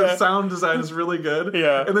too, like the sound design is really good.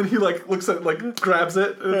 Yeah. And then he like looks at like grabs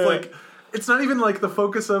it, and it's like, it's not even like the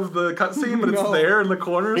focus of the cutscene, but it's there in the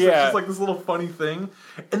corner. So it's just like this little funny thing,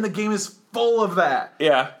 and the game is full of that.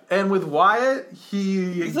 Yeah. And with Wyatt,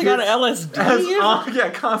 he's like on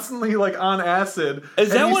LSD. Constantly like on acid.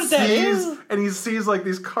 Is that what that is? And he sees like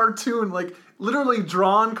these cartoon, like literally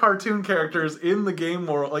drawn cartoon characters in the game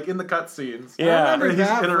world, like in the cutscenes. Yeah, because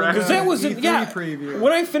that was preview.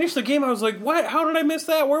 When I finished the game, I was like, "What? How did I miss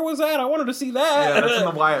that? Where was that? I wanted to see that." Yeah, that's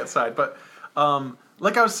on the Wyatt side, but.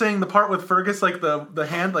 Like I was saying, the part with Fergus, like the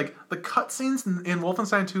hand, like the cutscenes in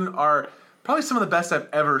Wolfenstein 2 are probably some of the best I've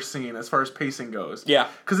ever seen as far as pacing goes. Yeah.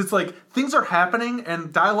 Because it's like things are happening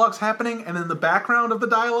and dialogue's happening, and in the background of the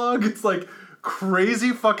dialogue, it's like crazy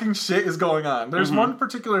fucking shit is going on. There's one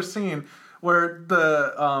particular scene where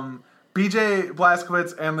the BJ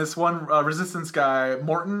Blazkowicz and this one Resistance guy,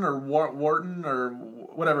 Morton or Wharton or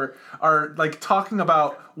whatever, are like talking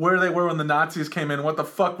about where they were when the Nazis came in. What the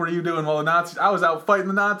fuck were you doing while the Nazis? I was out fighting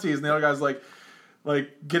the Nazis, and the other guy's like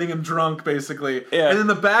getting him drunk, basically. Yeah. And in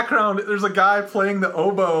the background, there's a guy playing the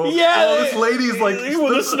oboe. Yeah. While this lady's like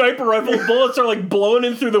with a sniper rifle, bullets are like blowing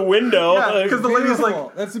in through the window. Yeah, because the lady's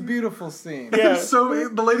like, that's a beautiful scene. Yeah. So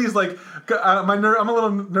the lady's like, I'm a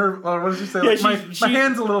little nervous. What did she say? Like, my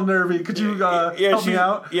hand's a little nervy. Could you help me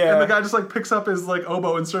out? Yeah. And the guy just like picks up his like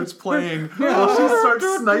oboe and starts playing while she starts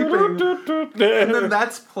sniping. And then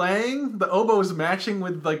that's playing. The oboe is matching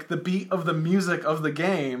with like the beat of the music of the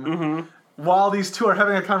game. Mm-hmm. While these two are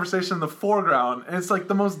having a conversation in the foreground, and it's like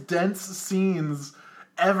the most dense scenes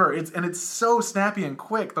ever. It's so snappy and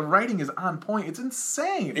quick. The writing is on point. It's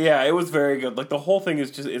insane. Yeah, it was very good. Like the whole thing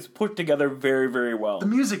is it's put together very, very well. The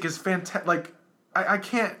music is fantastic. Like I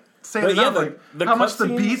can't say enough. The how much the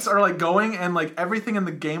beats are like going, and like everything in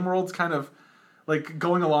the game world's kind of like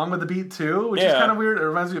going along with the beat too, which is kind of weird. It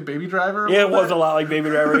reminds me of Baby Driver. Yeah, it was a lot like Baby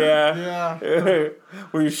Driver. Yeah.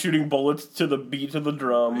 Where you're shooting bullets to the beat of the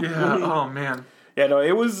drum. Yeah. Oh man. Yeah. No,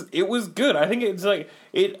 it was good. I think it's like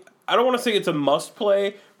it. I don't want to say it's a must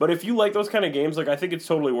play, but if you like those kind of games, like I think it's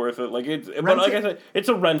totally worth it. Like but like I said, it's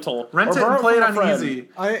a rental. Rent it and play it on easy.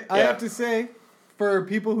 I have to say, for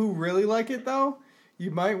people who really like it though, you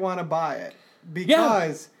might want to buy it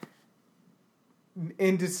because.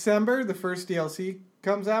 In December, the first DLC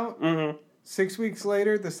comes out. Mm-hmm. 6 weeks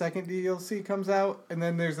later, the second DLC comes out, and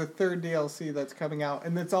then there's a third DLC that's coming out,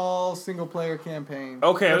 and it's all single-player campaign.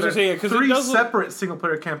 Okay, I was going to say, because three separate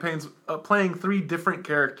single-player campaigns playing 3 different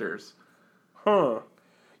characters. Huh.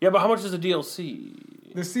 Yeah, but how much is the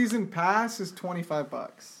DLC? The season pass is $25.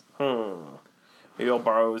 Maybe I'll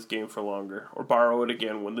borrow this game for longer, or borrow it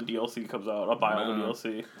again when the DLC comes out. I'll buy all the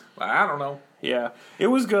DLC. I don't know. Yeah, it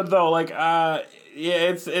was good though. Like,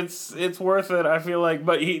 it's worth it. I feel like,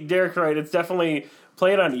 but Derek's right. It's definitely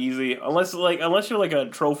play it on easy, unless you're like a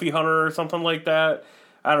trophy hunter or something like that.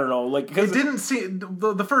 I don't know, like it didn't see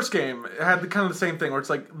the first game had kind of the same thing where it's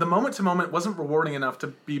like the moment to moment wasn't rewarding enough to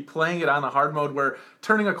be playing it on the hard mode where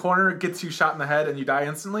turning a corner gets you shot in the head and you die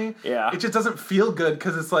instantly. Yeah, it just doesn't feel good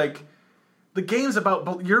because it's like the game's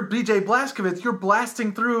about you're BJ Blazkowicz, you're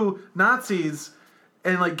blasting through Nazis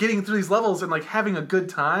and like getting through these levels and like having a good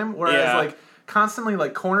time, whereas like constantly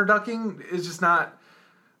like corner ducking is just not.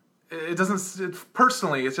 It doesn't.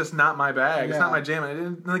 Personally, it's just not my bag. Yeah. It's not my jam.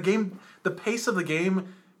 And the game, the pace of the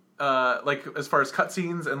game, like as far as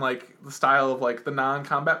cutscenes and like the style of like the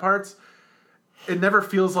non-combat parts, it never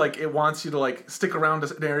feels like it wants you to like stick around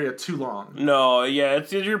an area too long. No, yeah,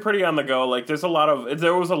 you're pretty on the go. Like there was a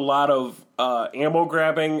lot of ammo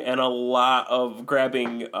grabbing and a lot of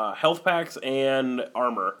grabbing health packs and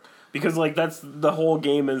armor because like that's the whole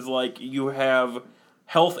game is like you have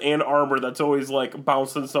health and armor that's always like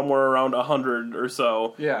bouncing somewhere around 100 or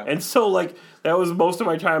so. Yeah. And so like that was most of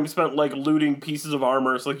my time spent like looting pieces of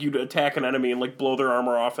armor. So like you'd attack an enemy and like blow their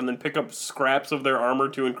armor off and then pick up scraps of their armor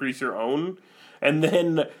to increase your own. And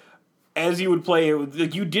then as you would play,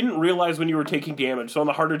 you didn't realize when you were taking damage. So on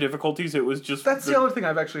the harder difficulties, it was just... That's the other thing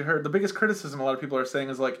I've actually heard. The biggest criticism a lot of people are saying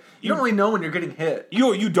is, like, you don't really know when you're getting hit.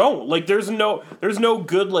 You don't. Like, there's no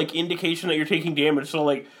good, like, indication that you're taking damage. So,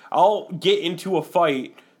 like, I'll get into a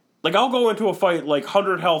fight. Like, I'll go into a fight, like,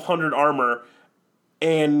 100 health, 100 armor,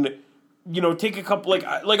 and... take a couple, like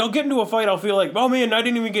I'll get into a fight, I'll feel like, oh man, I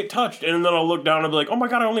didn't even get touched, and then I'll look down and be like, oh my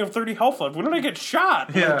god, I only have 30 health left. When did I get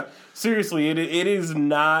shot? Yeah. Like, seriously, it is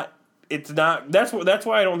not, it's not, that's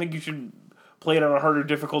why I don't think you should play it on a harder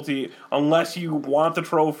difficulty unless you want the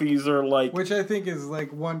trophies or like... Which I think is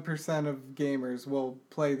like 1% of gamers will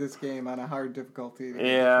play this game on a hard difficulty.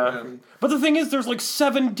 Yeah. But the thing is, there's like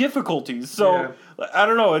 7 difficulties, so I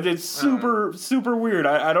don't know, it's super weird.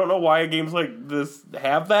 I don't know why games like this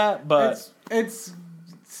have that, but... It's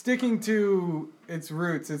sticking to its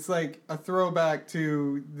roots. It's like a throwback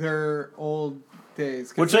to their old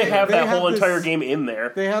days. Which they have that whole entire game in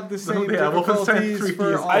there. They have the same difficulties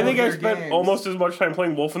for all I think of I their spent games. almost as much time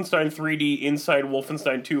playing Wolfenstein 3D inside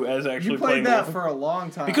Wolfenstein 2 as actually playing that for a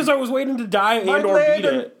long time. Because I was waiting to die and or beat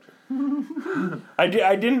it. I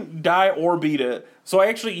didn't die or beat it. So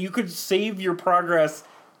you could save your progress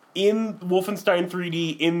in Wolfenstein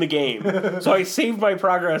 3D in the game. So I saved my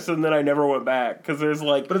progress and then I never went back because there's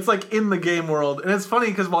like... But it's like in the game world. And it's funny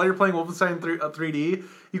because while you're playing Wolfenstein 3D,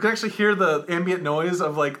 you can actually hear the ambient noise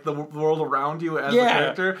of like the world around you as the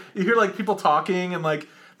character. You hear like people talking and like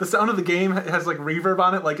the sound of the game has like reverb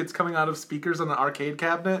on it, like it's coming out of speakers on an arcade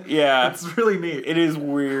cabinet. Yeah. It's really neat. It is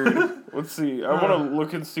weird. Let's see. I want to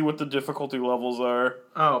look and see what the difficulty levels are.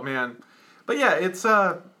 Oh man. But yeah, it's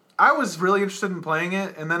I was really interested in playing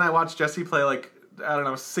it, and then I watched Jesse play like, I don't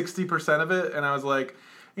know, 60% of it, and I was like,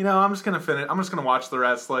 I'm just gonna finish. I'm just gonna watch the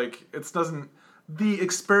rest. Like, the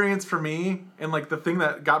experience for me, and like the thing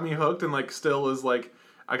that got me hooked, and like still is like,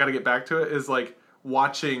 I gotta get back to it, is like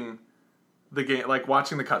watching the game, like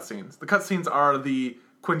watching the cutscenes. The cutscenes are the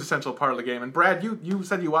quintessential part of the game. And Brad, you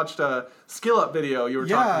said you watched a Skill Up video you were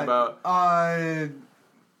talking about. I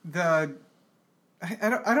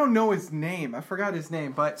don't know his name. I forgot his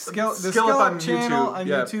name, but Skill Up channel on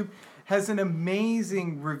YouTube has an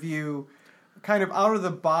amazing review, kind of out of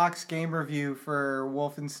the box game review for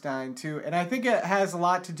Wolfenstein 2, and I think it has a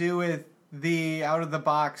lot to do with the out of the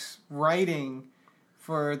box writing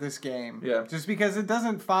for this game. Yeah. Just because it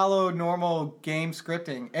doesn't follow normal game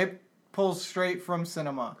scripting. It pulls straight from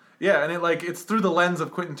cinema. Yeah, and it's through the lens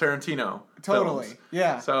of Quentin Tarantino. Totally, films.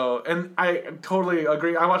 yeah. So, and I totally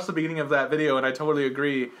agree. I watched the beginning of that video, and I totally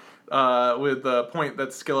agree with the point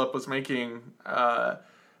that Skill Up was making.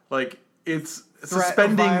 It's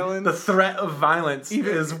suspending the threat of violence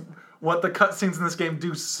is what the cutscenes in this game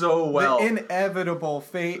do so well. The inevitable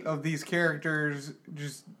fate of these characters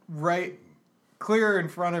just right clear in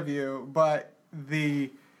front of you, but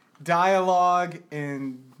the dialogue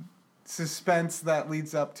and suspense that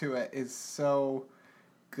leads up to it is so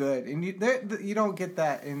good, and you don't get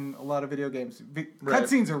that in a lot of video games.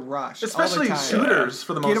 Cutscenes are rushed, especially all the time. Shooters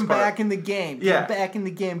for the most part. Get them back in the game. Get them back in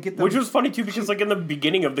the game. Get them. Which was funny too, because like in the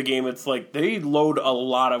beginning of the game, it's like they load a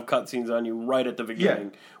lot of cutscenes on you right at the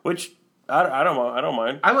beginning, which I don't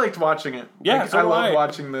mind. I liked watching it. Yeah, I love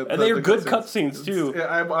watching the. And they are good cutscenes too.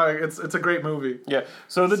 It's a great movie. Yeah.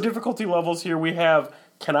 So the difficulty levels here we have: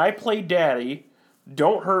 Can I Play Daddy?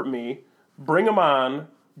 Don't Hurt Me, Bring 'Em On,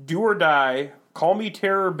 Do or Die, Call Me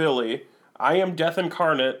Terror Billy, I Am Death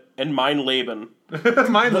Incarnate, and Mein Leben.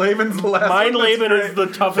 Mein Leben's the last Mein Leben is the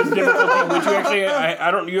toughest difficulty, which you actually,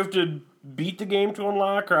 I don't, you have to beat the game to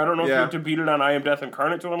unlock, or I don't know if you have to beat it on I Am Death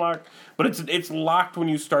Incarnate to unlock, but it's locked when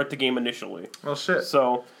you start the game initially. Well, shit.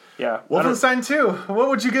 So, yeah. Wolfenstein 2, what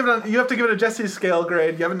would you give it you have to give it a Jesse scale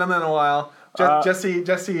grade. You haven't done that in a while. Jesse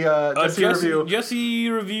review. Jesse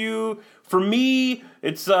review. For me,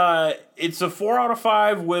 it's a 4 out of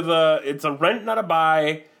 5 with it's a rent, not a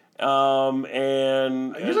buy.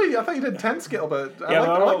 And usually I thought you did 10 scale, but I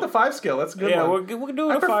like the 5 scale. That's a good one. Yeah, we'll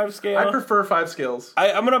do a 5 scale. I prefer 5 scales.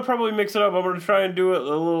 I'm gonna probably mix it up. I'm gonna try and do it a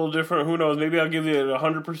little different. Who knows? Maybe I'll give you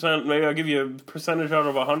 100%. Maybe I'll give you a percentage out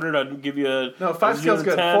of 100. I'd give you 5 scale's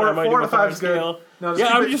good. 4 to 5 is good. No,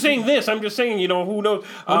 I'm just saying this. I'm just saying, who knows?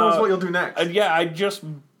 Who knows what you'll do next? I just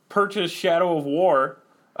purchased Shadow of War.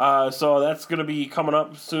 So that's going to be coming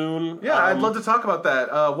up soon. Yeah, I'd love to talk about that.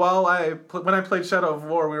 When I played Shadow of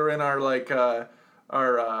War, we were in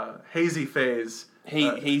our hazy phase,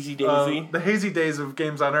 Hazy Daisy. The hazy days of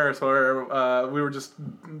Games on Earth where we were just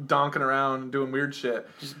donking around doing weird shit.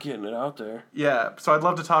 Just getting it out there. Yeah, so I'd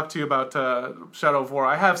love to talk to you about Shadow of War.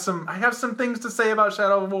 I have some things to say about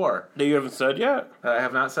Shadow of War. That you haven't said yet? I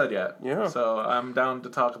have not said yet. Yeah. So I'm down to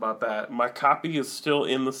talk about that. My copy is still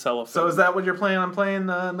in the cellophane. So is that what you're planning on playing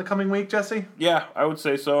in the coming week, Jesse? Yeah, I would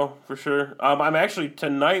say so, for sure. I'm actually,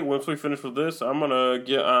 tonight, once we finish with this, I'm going to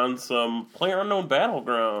get on some PlayerUnknown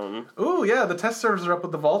Battleground. Ooh, yeah, the test servers are up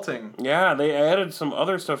with the vaulting. Yeah, they added some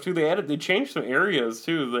other stuff, too. They changed some areas,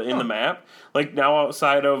 too, in the map. Like, now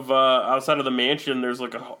outside of the mansion, there's,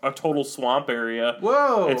 like, a total swamp area.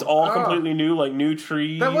 Whoa! It's all completely new, like, new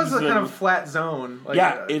trees. That was a kind of flat zone. Like,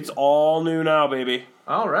 yeah, it's all new now, baby.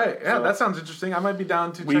 All right. Yeah, so, that sounds interesting. I might be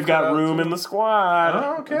down to check We've got that out room too. In the squad.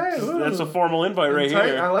 Oh, okay. Ooh. That's a formal invite right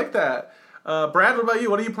here. I like that. Brad, what about you?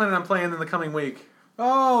 What are you planning on playing in the coming week?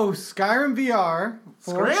 Oh, Skyrim VR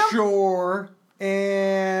for sure.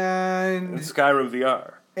 And Skyrim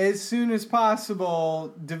VR. As soon as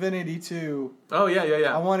possible, Divinity 2. Oh, yeah.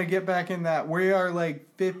 I want to get back in that. We are like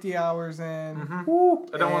 50 hours in.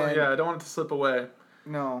 Mm-hmm. I don't want it to slip away.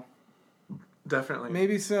 No. Definitely.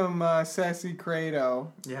 Maybe some Sassy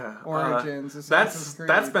Credo. Yeah. Origins.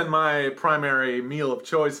 That's been my primary meal of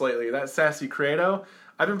choice lately. That Sassy Credo.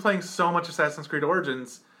 I've been playing so much Assassin's Creed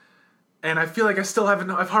Origins, and I feel like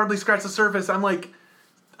I've hardly scratched the surface. I'm like,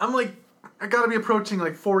 I gotta be approaching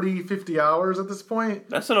like 40, 50 hours at this point.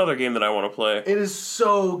 That's another game that I want to play. It is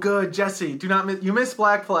so good, Jesse. Do not miss. You missed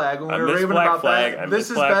Black Flag when we were raving about that.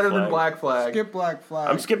 This is better than Black Flag. Skip Black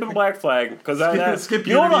Flag. I'm skipping Black Flag because skip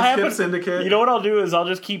you know what'll happen? Skip Syndicate. You know what I'll do is I'll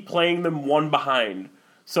just keep playing them one behind.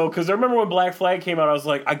 So, because I remember when Black Flag came out, I was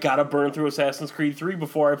like, I gotta burn through Assassin's Creed 3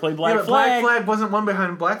 before I play Black Flag. Black Flag wasn't one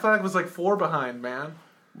behind. Black Flag was like 4 behind, man.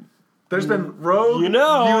 There's been Rogue,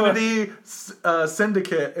 Unity,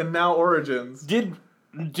 Syndicate, and now Origins. Did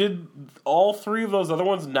all 3 of those other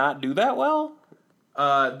ones not do that well?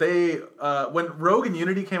 When Rogue and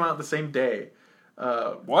Unity came out the same day.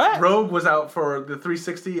 What? Rogue was out for the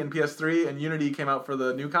 360 and PS3, and Unity came out for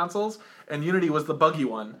the new consoles, and Unity was the buggy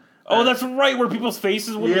one. Oh, that's right, where people's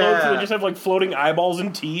faces wouldn't load, so they just have, like, floating eyeballs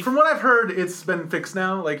and teeth. From what I've heard, it's been fixed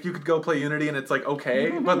now. Like, you could go play Unity, and it's, like,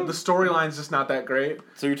 okay, but the storyline's just not that great.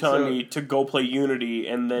 So you're telling me to go play Unity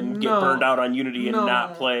and then get burned out on Unity and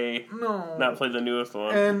not play the newest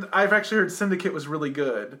one? And I've actually heard Syndicate was really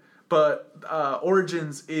good, but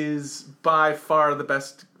Origins is by far the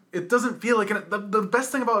best. It doesn't feel like the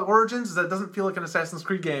best thing about Origins is that it doesn't feel like an Assassin's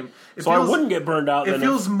Creed game. I wouldn't get burned out. It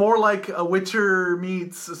feels more like a Witcher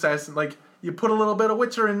meets Assassin. Like you put a little bit of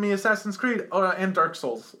Witcher in me, Assassin's Creed, and Dark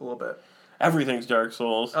Souls a little bit. Everything's Dark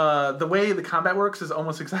Souls. The way the combat works is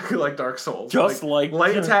almost exactly like Dark Souls. Just like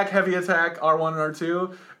light attack, heavy attack, R1 and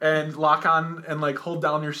R2, and lock on and like hold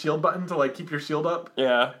down your shield button to like keep your shield up.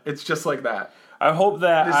 Yeah, it's just like that. I hope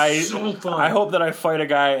that so fun. I hope that I fight a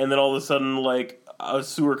guy and then all of a sudden like a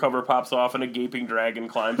sewer cover pops off and a gaping dragon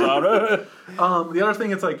climbs out. The other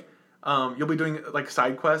thing, it's like you'll be doing like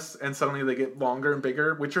side quests and suddenly they get longer and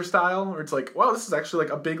bigger, Witcher style, where it's like, wow, this is actually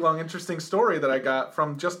like a big, long, interesting story that I got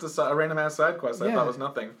from just a random ass side quest I thought was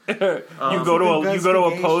nothing. You go to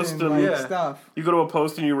a post and stuff. You go to a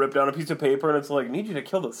post and you rip down a piece of paper and it's like, need you to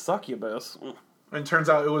kill the succubus. And it turns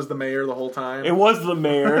out it was the mayor the whole time. It was the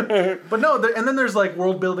mayor. But no, and then there's like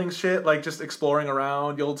world building shit, like just exploring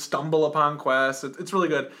around. You'll stumble upon quests. It's really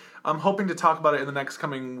good. I'm hoping to talk about it in the next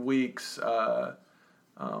coming weeks. So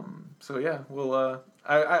yeah, we'll.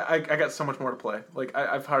 I got so much more to play. Like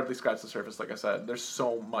I've hardly scratched the surface. Like I said, there's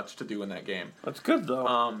so much to do in that game. That's good though.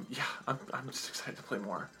 Yeah, I'm just excited to play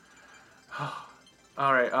more.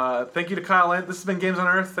 All right. Thank you to Kyle. This has been Games on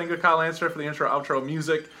Earth. Thank you to Kyle Lancer for the intro outro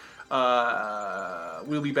music.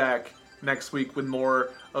 We'll be back next week with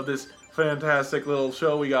more of this fantastic little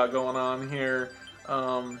show we got going on here.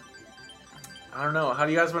 I don't know. How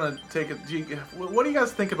do you guys want to take it? What do you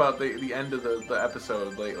guys think about the end of the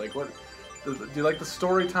episode? Like what? Do you like the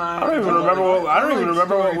story time? I don't even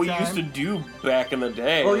remember what we used to do back in the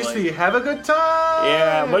day. Well, it used to be have a good time.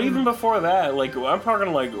 Yeah, but even before that, like I'm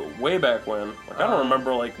talking like way back when. Like I don't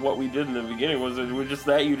remember like what we did in the beginning. Was it just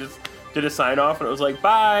that you just did a sign off and it was like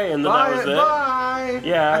bye and then that was it? Bye.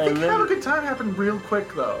 Yeah, I think have a good time happened real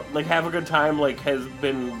quick though. Like have a good time like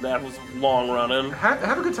that was long running.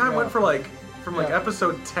 Have a good time went for like from like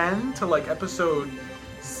episode 10 to like episode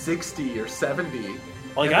 60 or 70.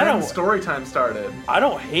 Like and then story time started. I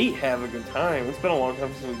don't hate Have a Good Time. It's been a long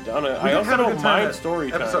time since we've done it. I also don't mind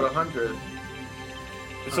story time. Episode 100.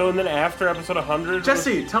 So and then after episode 100,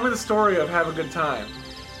 Jesse, tell me the story of Have a Good Time.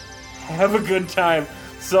 Have a Good Time.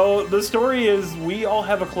 So the story is we all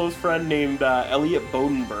have a close friend named Elliot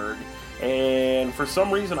Bodenberg, and for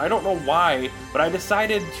some reason, I don't know why, but I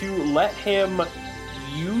decided to let him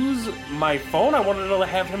use my phone. I wanted to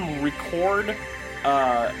have him record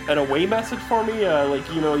an away message for me, like,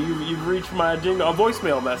 you know, you've reached my a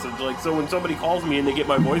voicemail message. Like, so when somebody calls me and they get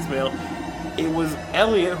my voicemail, it was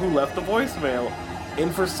Elliot who left the voicemail.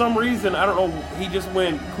 And for some reason, I don't know, he just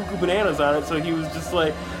went cuckoo bananas on it, so he was just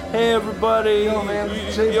like, hey everybody, yo man,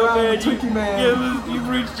 Jay Brown, the Twinkie Man. Yeah, you've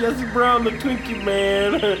reached Jesse Brown, the Twinkie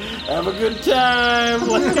Man. Have a good time.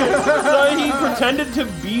 Like, so he pretended to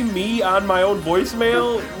be me on my own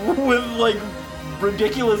voicemail with like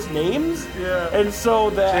ridiculous names. Yeah. And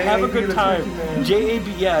so that J-A-B have a good the time. Twinkie Man.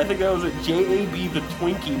 J-A-B, yeah, I think that was it. J-A-B the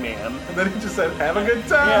Twinkie Man. And then he just said, have a good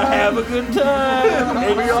time. Yeah, have a good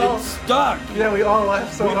time. It stuck. Yeah, we all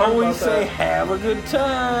laugh so We hard always about say, that. have a good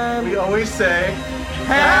time. We always say,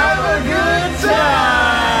 Have a good time!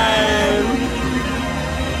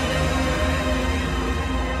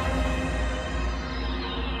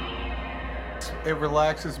 It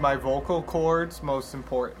relaxes my vocal cords, most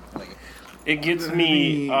importantly. It gets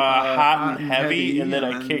me hot and heavy, and then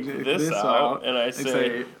I kick this out, and I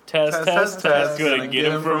say, test, gonna get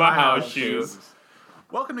him from a house shoe.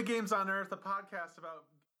 Welcome to Games on Earth, a podcast about